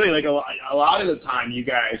mean, really, like a lot of the time you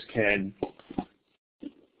guys can,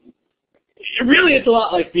 really it's a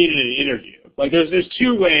lot like being in an interview. Like there's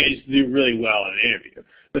two ways to do really well in an interview.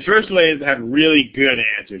 The first way is to have really good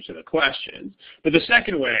answers to the questions. But the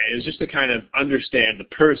second way is just to kind of understand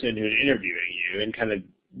the person who's interviewing you and kind of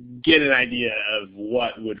get an idea of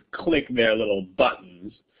what would click their little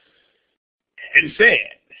buttons and say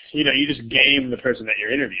it. You know, you just game the person that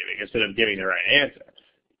you're interviewing instead of giving the right answer.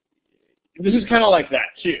 This is kind of like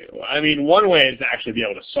that, too. I mean, one way is to actually be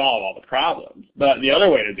able to solve all the problems. But the other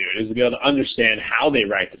way to do it is to be able to understand how they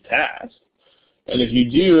write the test. And if you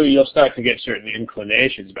do, you'll start to get certain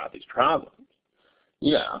inclinations about these problems.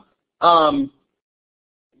 Yeah.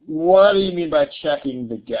 What do you mean by checking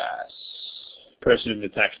the guess? Person in the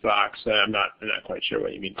text box, I'm not quite sure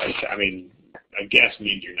what you mean by that. I mean, a guess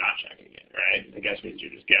means you're not checking it, right? A guess means you're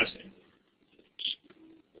just guessing.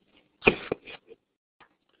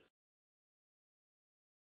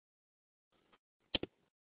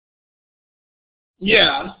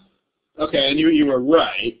 Yeah. Okay, and you were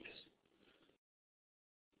right.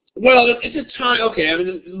 Well, it's a time. Okay, I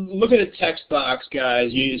mean, look at the text box,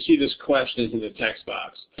 guys. You see this question is in the text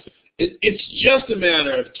box. It's just a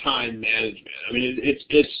matter of time management. I mean,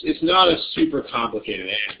 it's not a super complicated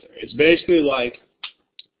answer. It's basically like,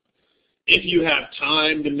 if you have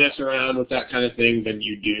time to mess around with that kind of thing, then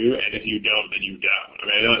you do, and if you don't, then you don't. I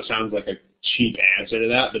mean, I know it sounds like a cheap answer to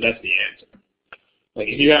that, but that's the answer. Like,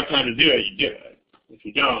 if you have time to do it, you do it. If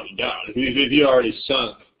you don't, you don't. If you already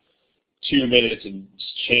sunk 2 minutes and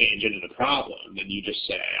change into the problem, then you just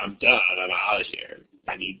say, I'm done, I'm out of here,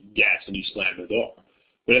 and you guess and you slam the door.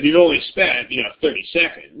 But if you've only spent, 30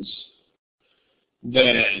 seconds,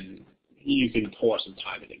 then you can pour some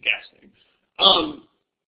time into guessing.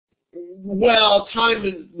 Well,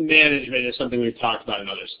 time management is something we've talked about in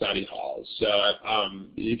other study halls. So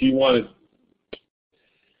if you want to,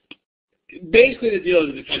 basically the deal is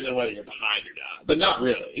it depends on whether you're behind or not, but not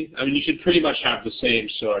really. I mean, you should pretty much have the same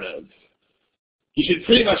you should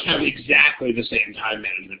pretty much have exactly the same time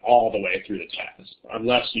management all the way through the test,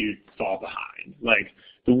 unless you fall behind. Like,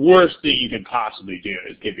 the worst thing you can possibly do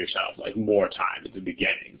is give yourself, like, more time at the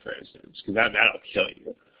beginning, for instance, because that'll kill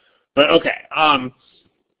you. But, okay,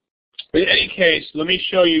 in any case, let me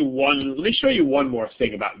show you one more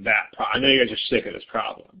thing about that problem. I know you guys are sick of this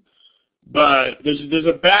problem. But there's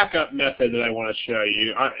a backup method that I want to show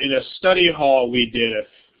you. In a study hall we did a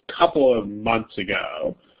couple of months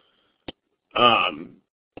ago,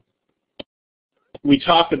 we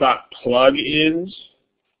talked about plug-ins.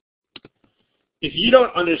 If you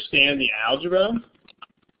don't understand the algebra,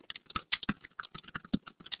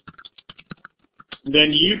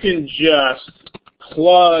 then you can just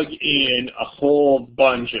plug in a whole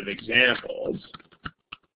bunch of examples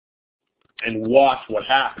and watch what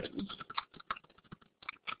happens.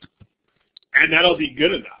 And that'll be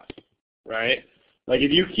good enough, right? Like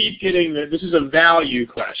if you keep getting this is a value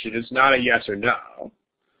question, it's not a yes or no.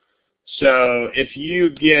 So if you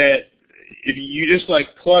just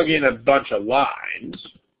like plug in a bunch of lines,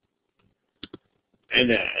 And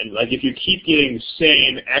then, like, if you keep getting the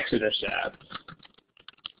same x-intercept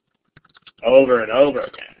over and over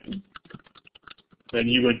again, then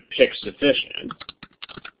you would pick sufficient.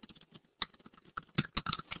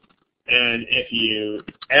 And if you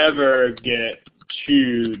ever get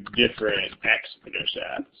two different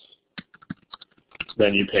x-intercepts,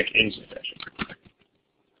 then you pick insufficient.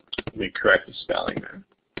 Let me correct the spelling there.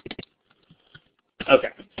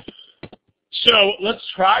 Okay. So let's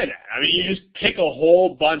try that. I mean, you just pick a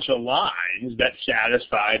whole bunch of lines that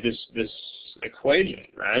satisfy this equation,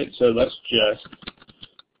 right? So let's just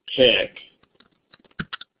pick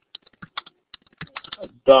a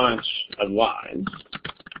bunch of lines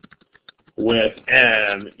with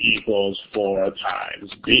m equals 4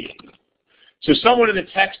 times b. So someone in the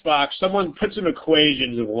text box, someone put some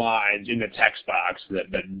equations of lines in the text box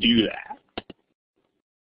that do that.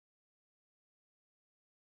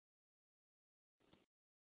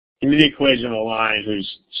 Give me the equation of a line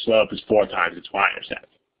whose slope is 4 times its y-intercept.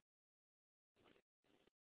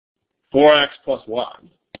 4x plus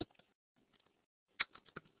 1.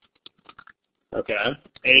 Okay.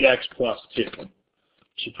 8x plus 2.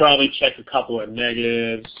 Should probably check a couple of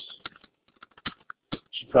negatives.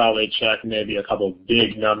 Should probably check maybe a couple of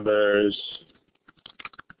big numbers.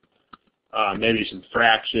 Maybe some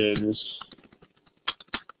fractions.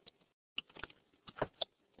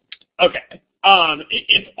 Okay.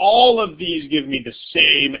 If all of these give me the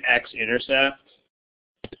same x-intercept,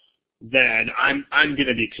 then I'm going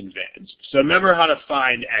to be convinced. So remember how to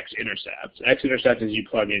find x-intercepts. X-intercept is you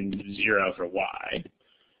plug in 0 for y.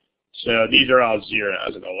 So these are all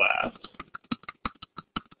zeros on the left.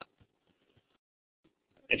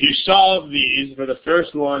 If you solve these, for the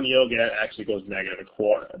first one, you'll get x equals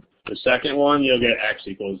 -1/4. The second one, you'll get x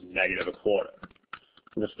equals -1/4.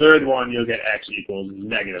 For the third one, you'll get x equals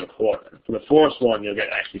 -1/4. For the fourth one, you'll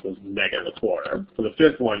get x equals -1/4. For the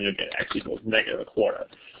fifth one, you'll get x equals -1/4.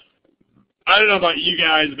 I don't know about you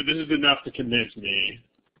guys, but this is enough to convince me.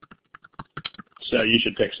 So you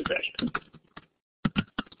should pick sufficient.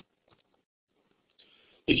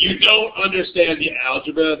 If you don't understand the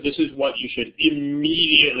algebra, this is what you should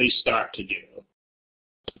immediately start to do.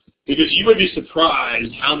 Because you would be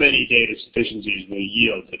surprised how many data sufficiencies will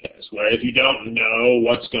yield to this, where if you don't know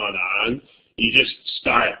what's going on, you just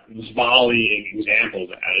start volleying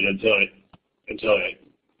examples at it until it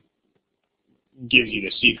gives you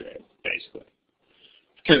the secret, basically.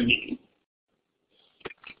 It's kind of neat.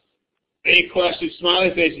 Any questions?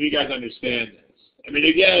 Smiley face if you guys understand this. I mean,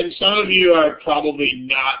 again, some of you are probably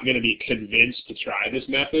not going to be convinced to try this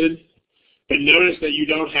method, but notice that you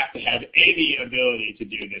don't have to have any ability to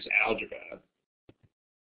do this algebra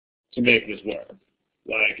to make this work.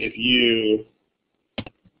 Like if you,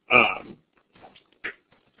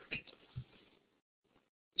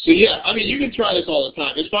 so yeah, I mean, you can try this all the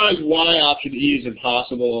time. As far as why option E is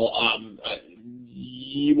impossible,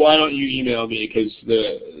 why don't you email me, because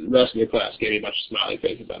the rest of the class gave me a bunch of smiley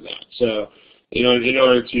faces on that. So, you know, in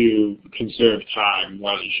order to conserve time,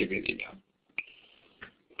 why don't you shoot me an email?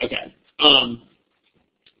 Okay.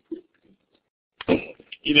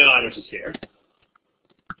 Email address is here.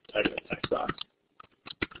 Type in the text box.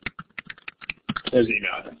 There's the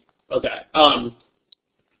email address. Okay.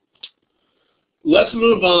 Let's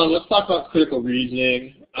move on. Let's talk about critical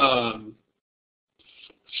reasoning.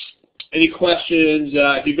 Any questions?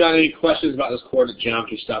 If you've got any questions about this coordinate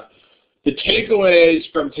geometry stuff, the takeaways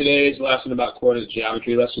from today's lesson about coordinate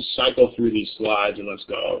geometry, let's just cycle through these slides and let's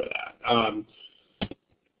go over that.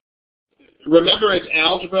 Remember, it's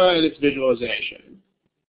algebra and it's visualization.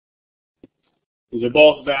 These are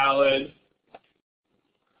both valid.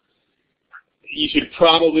 You should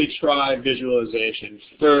probably try visualization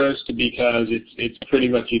first because it's pretty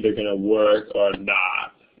much either going to work or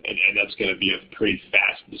not, and that's going to be a pretty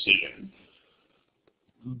fast decision.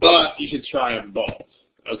 But you should try them both.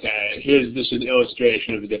 Okay, this is an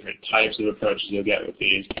illustration of the different types of approaches you'll get with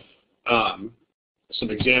these. Some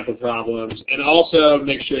example problems, and also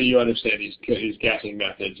make sure you understand these guessing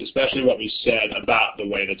methods, especially what we said about the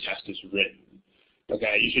way the test is written.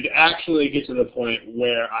 Okay, you should actually get to the point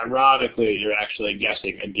where, ironically, you're actually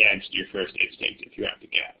guessing against your first instinct if you have to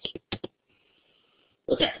guess.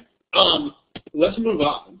 Okay, let's move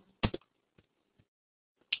on.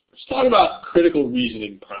 Let's talk about critical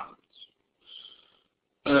reasoning prompts.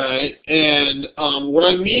 All right, and what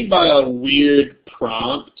I mean by a weird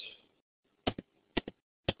prompt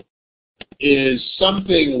is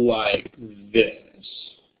something like this.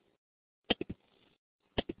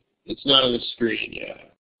 It's not on the screen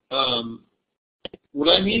yet. What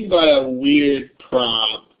I mean by a weird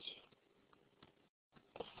prompt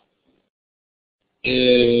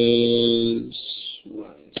is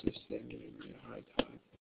Why is this thing giving me a hard time?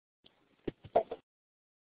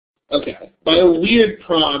 Okay. By a weird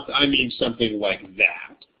prompt, I mean something like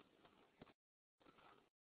that.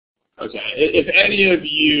 Okay. If any of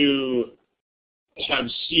you have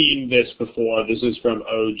seen this before, this is from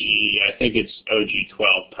OG. I think it's OG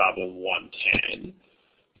 12, problem 110.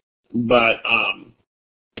 But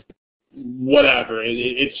whatever.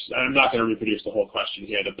 I'm not going to reproduce the whole question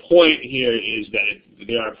here. The point here is that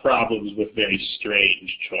there are problems with very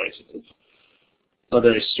strange choices, or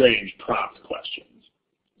very strange prompt questions.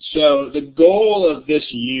 So the goal of this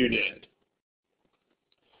unit,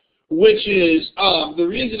 which is, the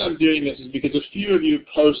reason I'm doing this is because a few of you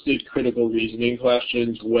posted critical reasoning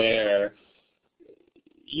questions where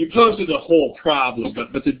you posted the whole problem,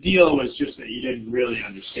 but the deal was just that you didn't really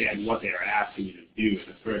understand what they were asking you to do in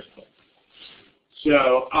the first place.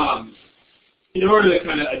 So, in order to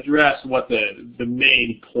kind of address what the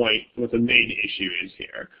main point, what the main issue is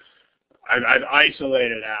here, I've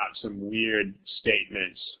isolated out some weird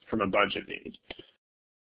statements from a bunch of these.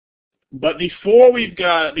 But before you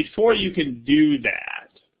can do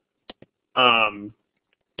that,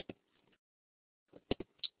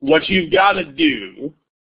 what you've got to do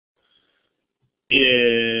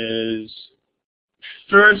is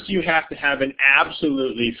first you have to have an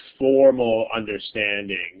absolutely formal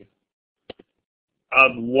understanding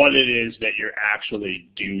of what it is that you're actually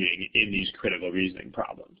doing in these critical reasoning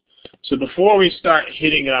problems. So before we start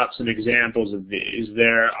hitting up some examples of these,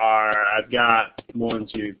 I've got 1,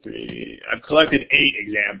 2, 3, I've collected 8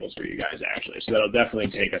 examples for you guys actually, so that'll definitely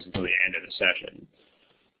take us until the end of the session.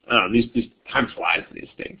 These time flies for these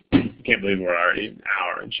things. I can't believe we're already an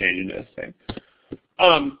hour and changing this thing.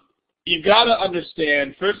 You've got to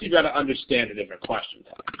understand, first you've got to understand the different question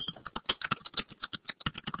types.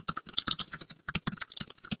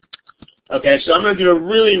 Okay, so I'm going to do a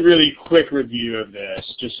really, really quick review of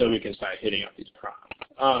this just so we can start hitting up these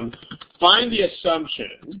prompts. Find the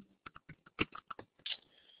assumption.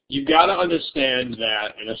 You've got to understand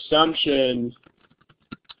that an assumption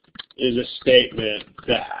is a statement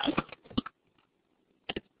that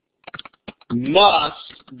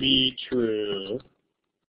must be true.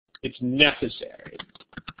 It's necessary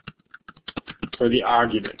for the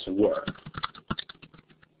argument to work,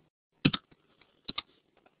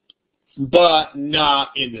 but not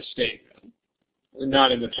in the statement,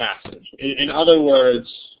 not in the passage. In other words,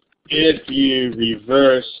 if you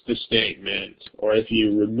reverse the statement, or if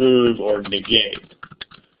you remove or negate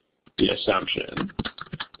the assumption,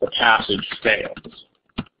 the passage fails.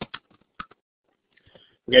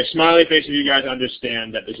 Okay, smiley face if you guys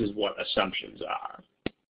understand that this is what assumptions are.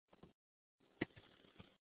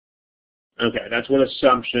 Okay, that's what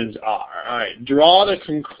assumptions are. All right, draw the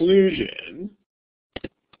conclusion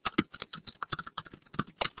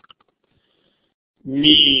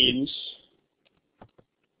means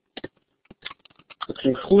the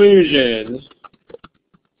conclusion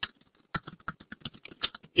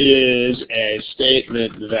is a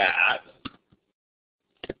statement that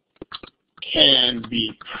can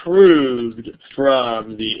be proved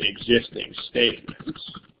from the existing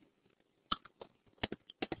statements,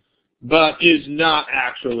 but is not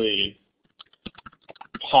actually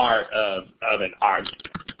part of an argument.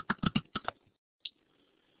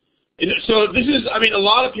 So this is, I mean, a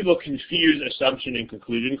lot of people confuse assumption and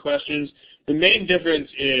conclusion questions. The main difference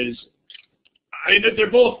is, I mean, they're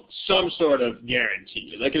both some sort of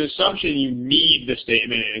guarantee. Like an assumption, you need the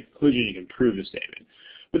statement, and a conclusion, you can prove the statement.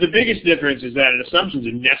 But the biggest difference is that an assumption is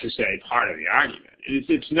a necessary part of the argument.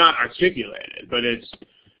 It's not articulated, but it's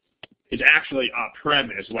actually a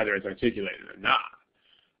premise, whether it's articulated or not.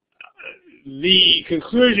 The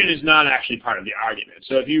conclusion is not actually part of the argument.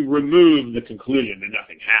 So if you remove the conclusion, then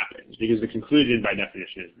nothing happens, because the conclusion, by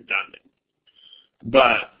definition, is redundant.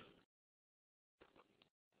 But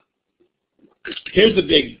here's the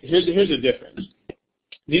difference.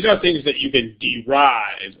 These are things that you can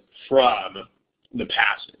derive from the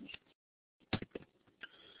passage.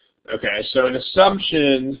 Okay, so an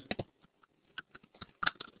assumption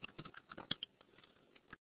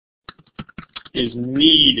is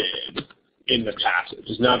needed in the passage.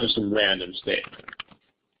 It's not just some random statement.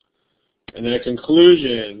 And then a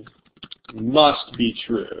conclusion must be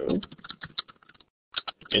true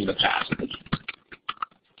in the passage.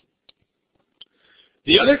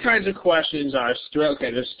 The other kinds of questions are,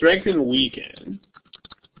 the strength and weaken.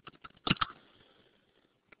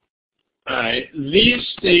 All right, these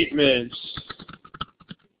statements,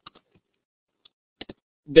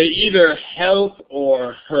 they either help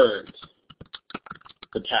or hurt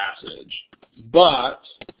the passage, but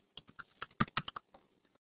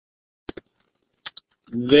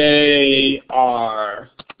they are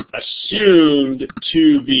assumed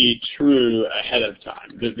to be true ahead of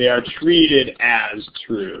time, that they are treated as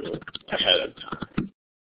true ahead of time.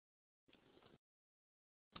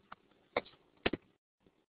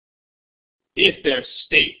 If they're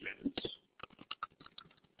statements.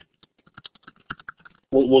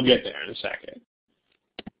 We'll get there in a second.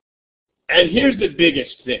 And here's the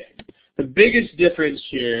biggest thing. The biggest difference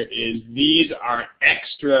here is these are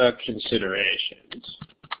extra considerations.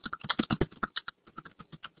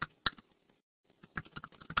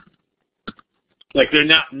 Like, they're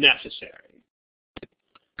not necessary.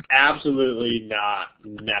 Absolutely not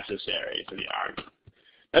necessary for the argument.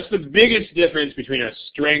 That's the biggest difference between a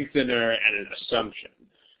strengthener and an assumption.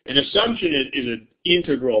 An assumption is an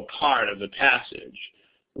integral part of the passage,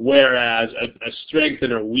 whereas a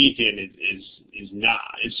strengthen or weaken is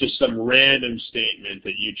not. It's just some random statement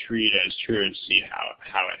that you treat as true and see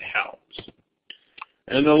how it helps.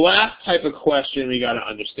 And the last type of question we got to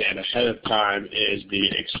understand ahead of time is the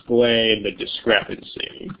explain the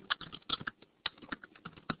discrepancy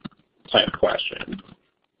type question.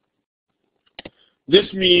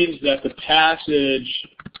 This means that the passage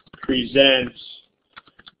presents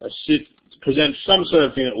some sort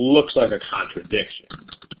of thing that looks like a contradiction.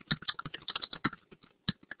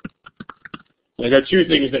 Like, there are two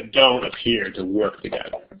things that don't appear to work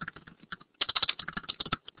together.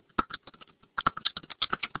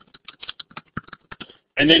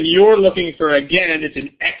 And then you're looking for, again, it's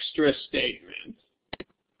an extra statement.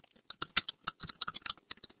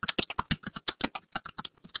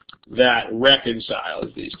 That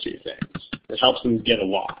reconciles these two things. It helps them get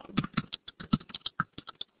along.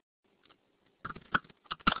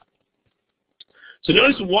 So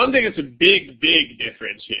notice one thing that's a big, big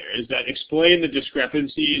difference here is that explain the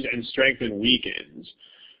discrepancies and strengthen weakens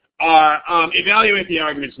are, evaluate the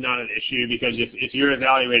argument's not an issue, because if you're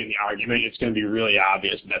evaluating the argument, it's going to be really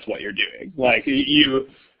obvious that's what you're doing. Like,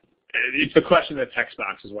 it's the question in the text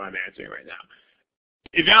box is what I'm answering right now.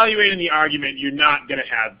 Evaluating the argument, you're not going to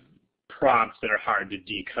have prompts that are hard to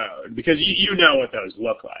decode, because you know what those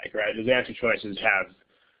look like, right? Those answer choices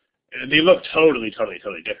they look totally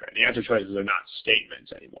different. The answer choices are not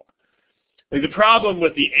statements anymore. Like, the problem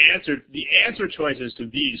with the answer choices to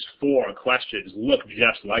these four questions look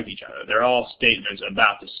just like each other. They're all statements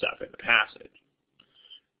about the stuff in the passage.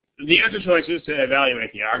 The answer choices to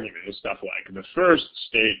evaluate the argument is stuff like, the first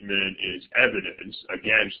statement is evidence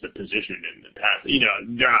against the position in the passage. You know,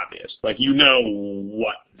 they're obvious. Like, you know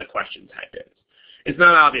what the question type is. It's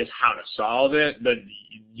not obvious how to solve it, but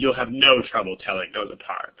you'll have no trouble telling those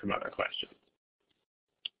apart from other questions.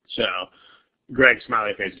 So, Greg,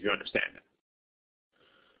 smiley face if you understand it.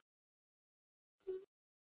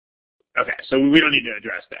 Okay, so we don't need to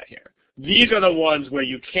address that here. These are the ones where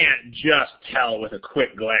you can't just tell with a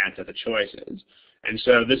quick glance at the choices. And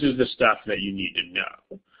so this is the stuff that you need to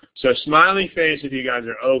know. So smiley face if you guys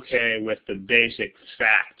are okay with the basic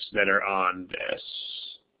facts that are on this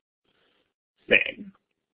thing.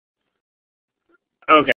 Okay.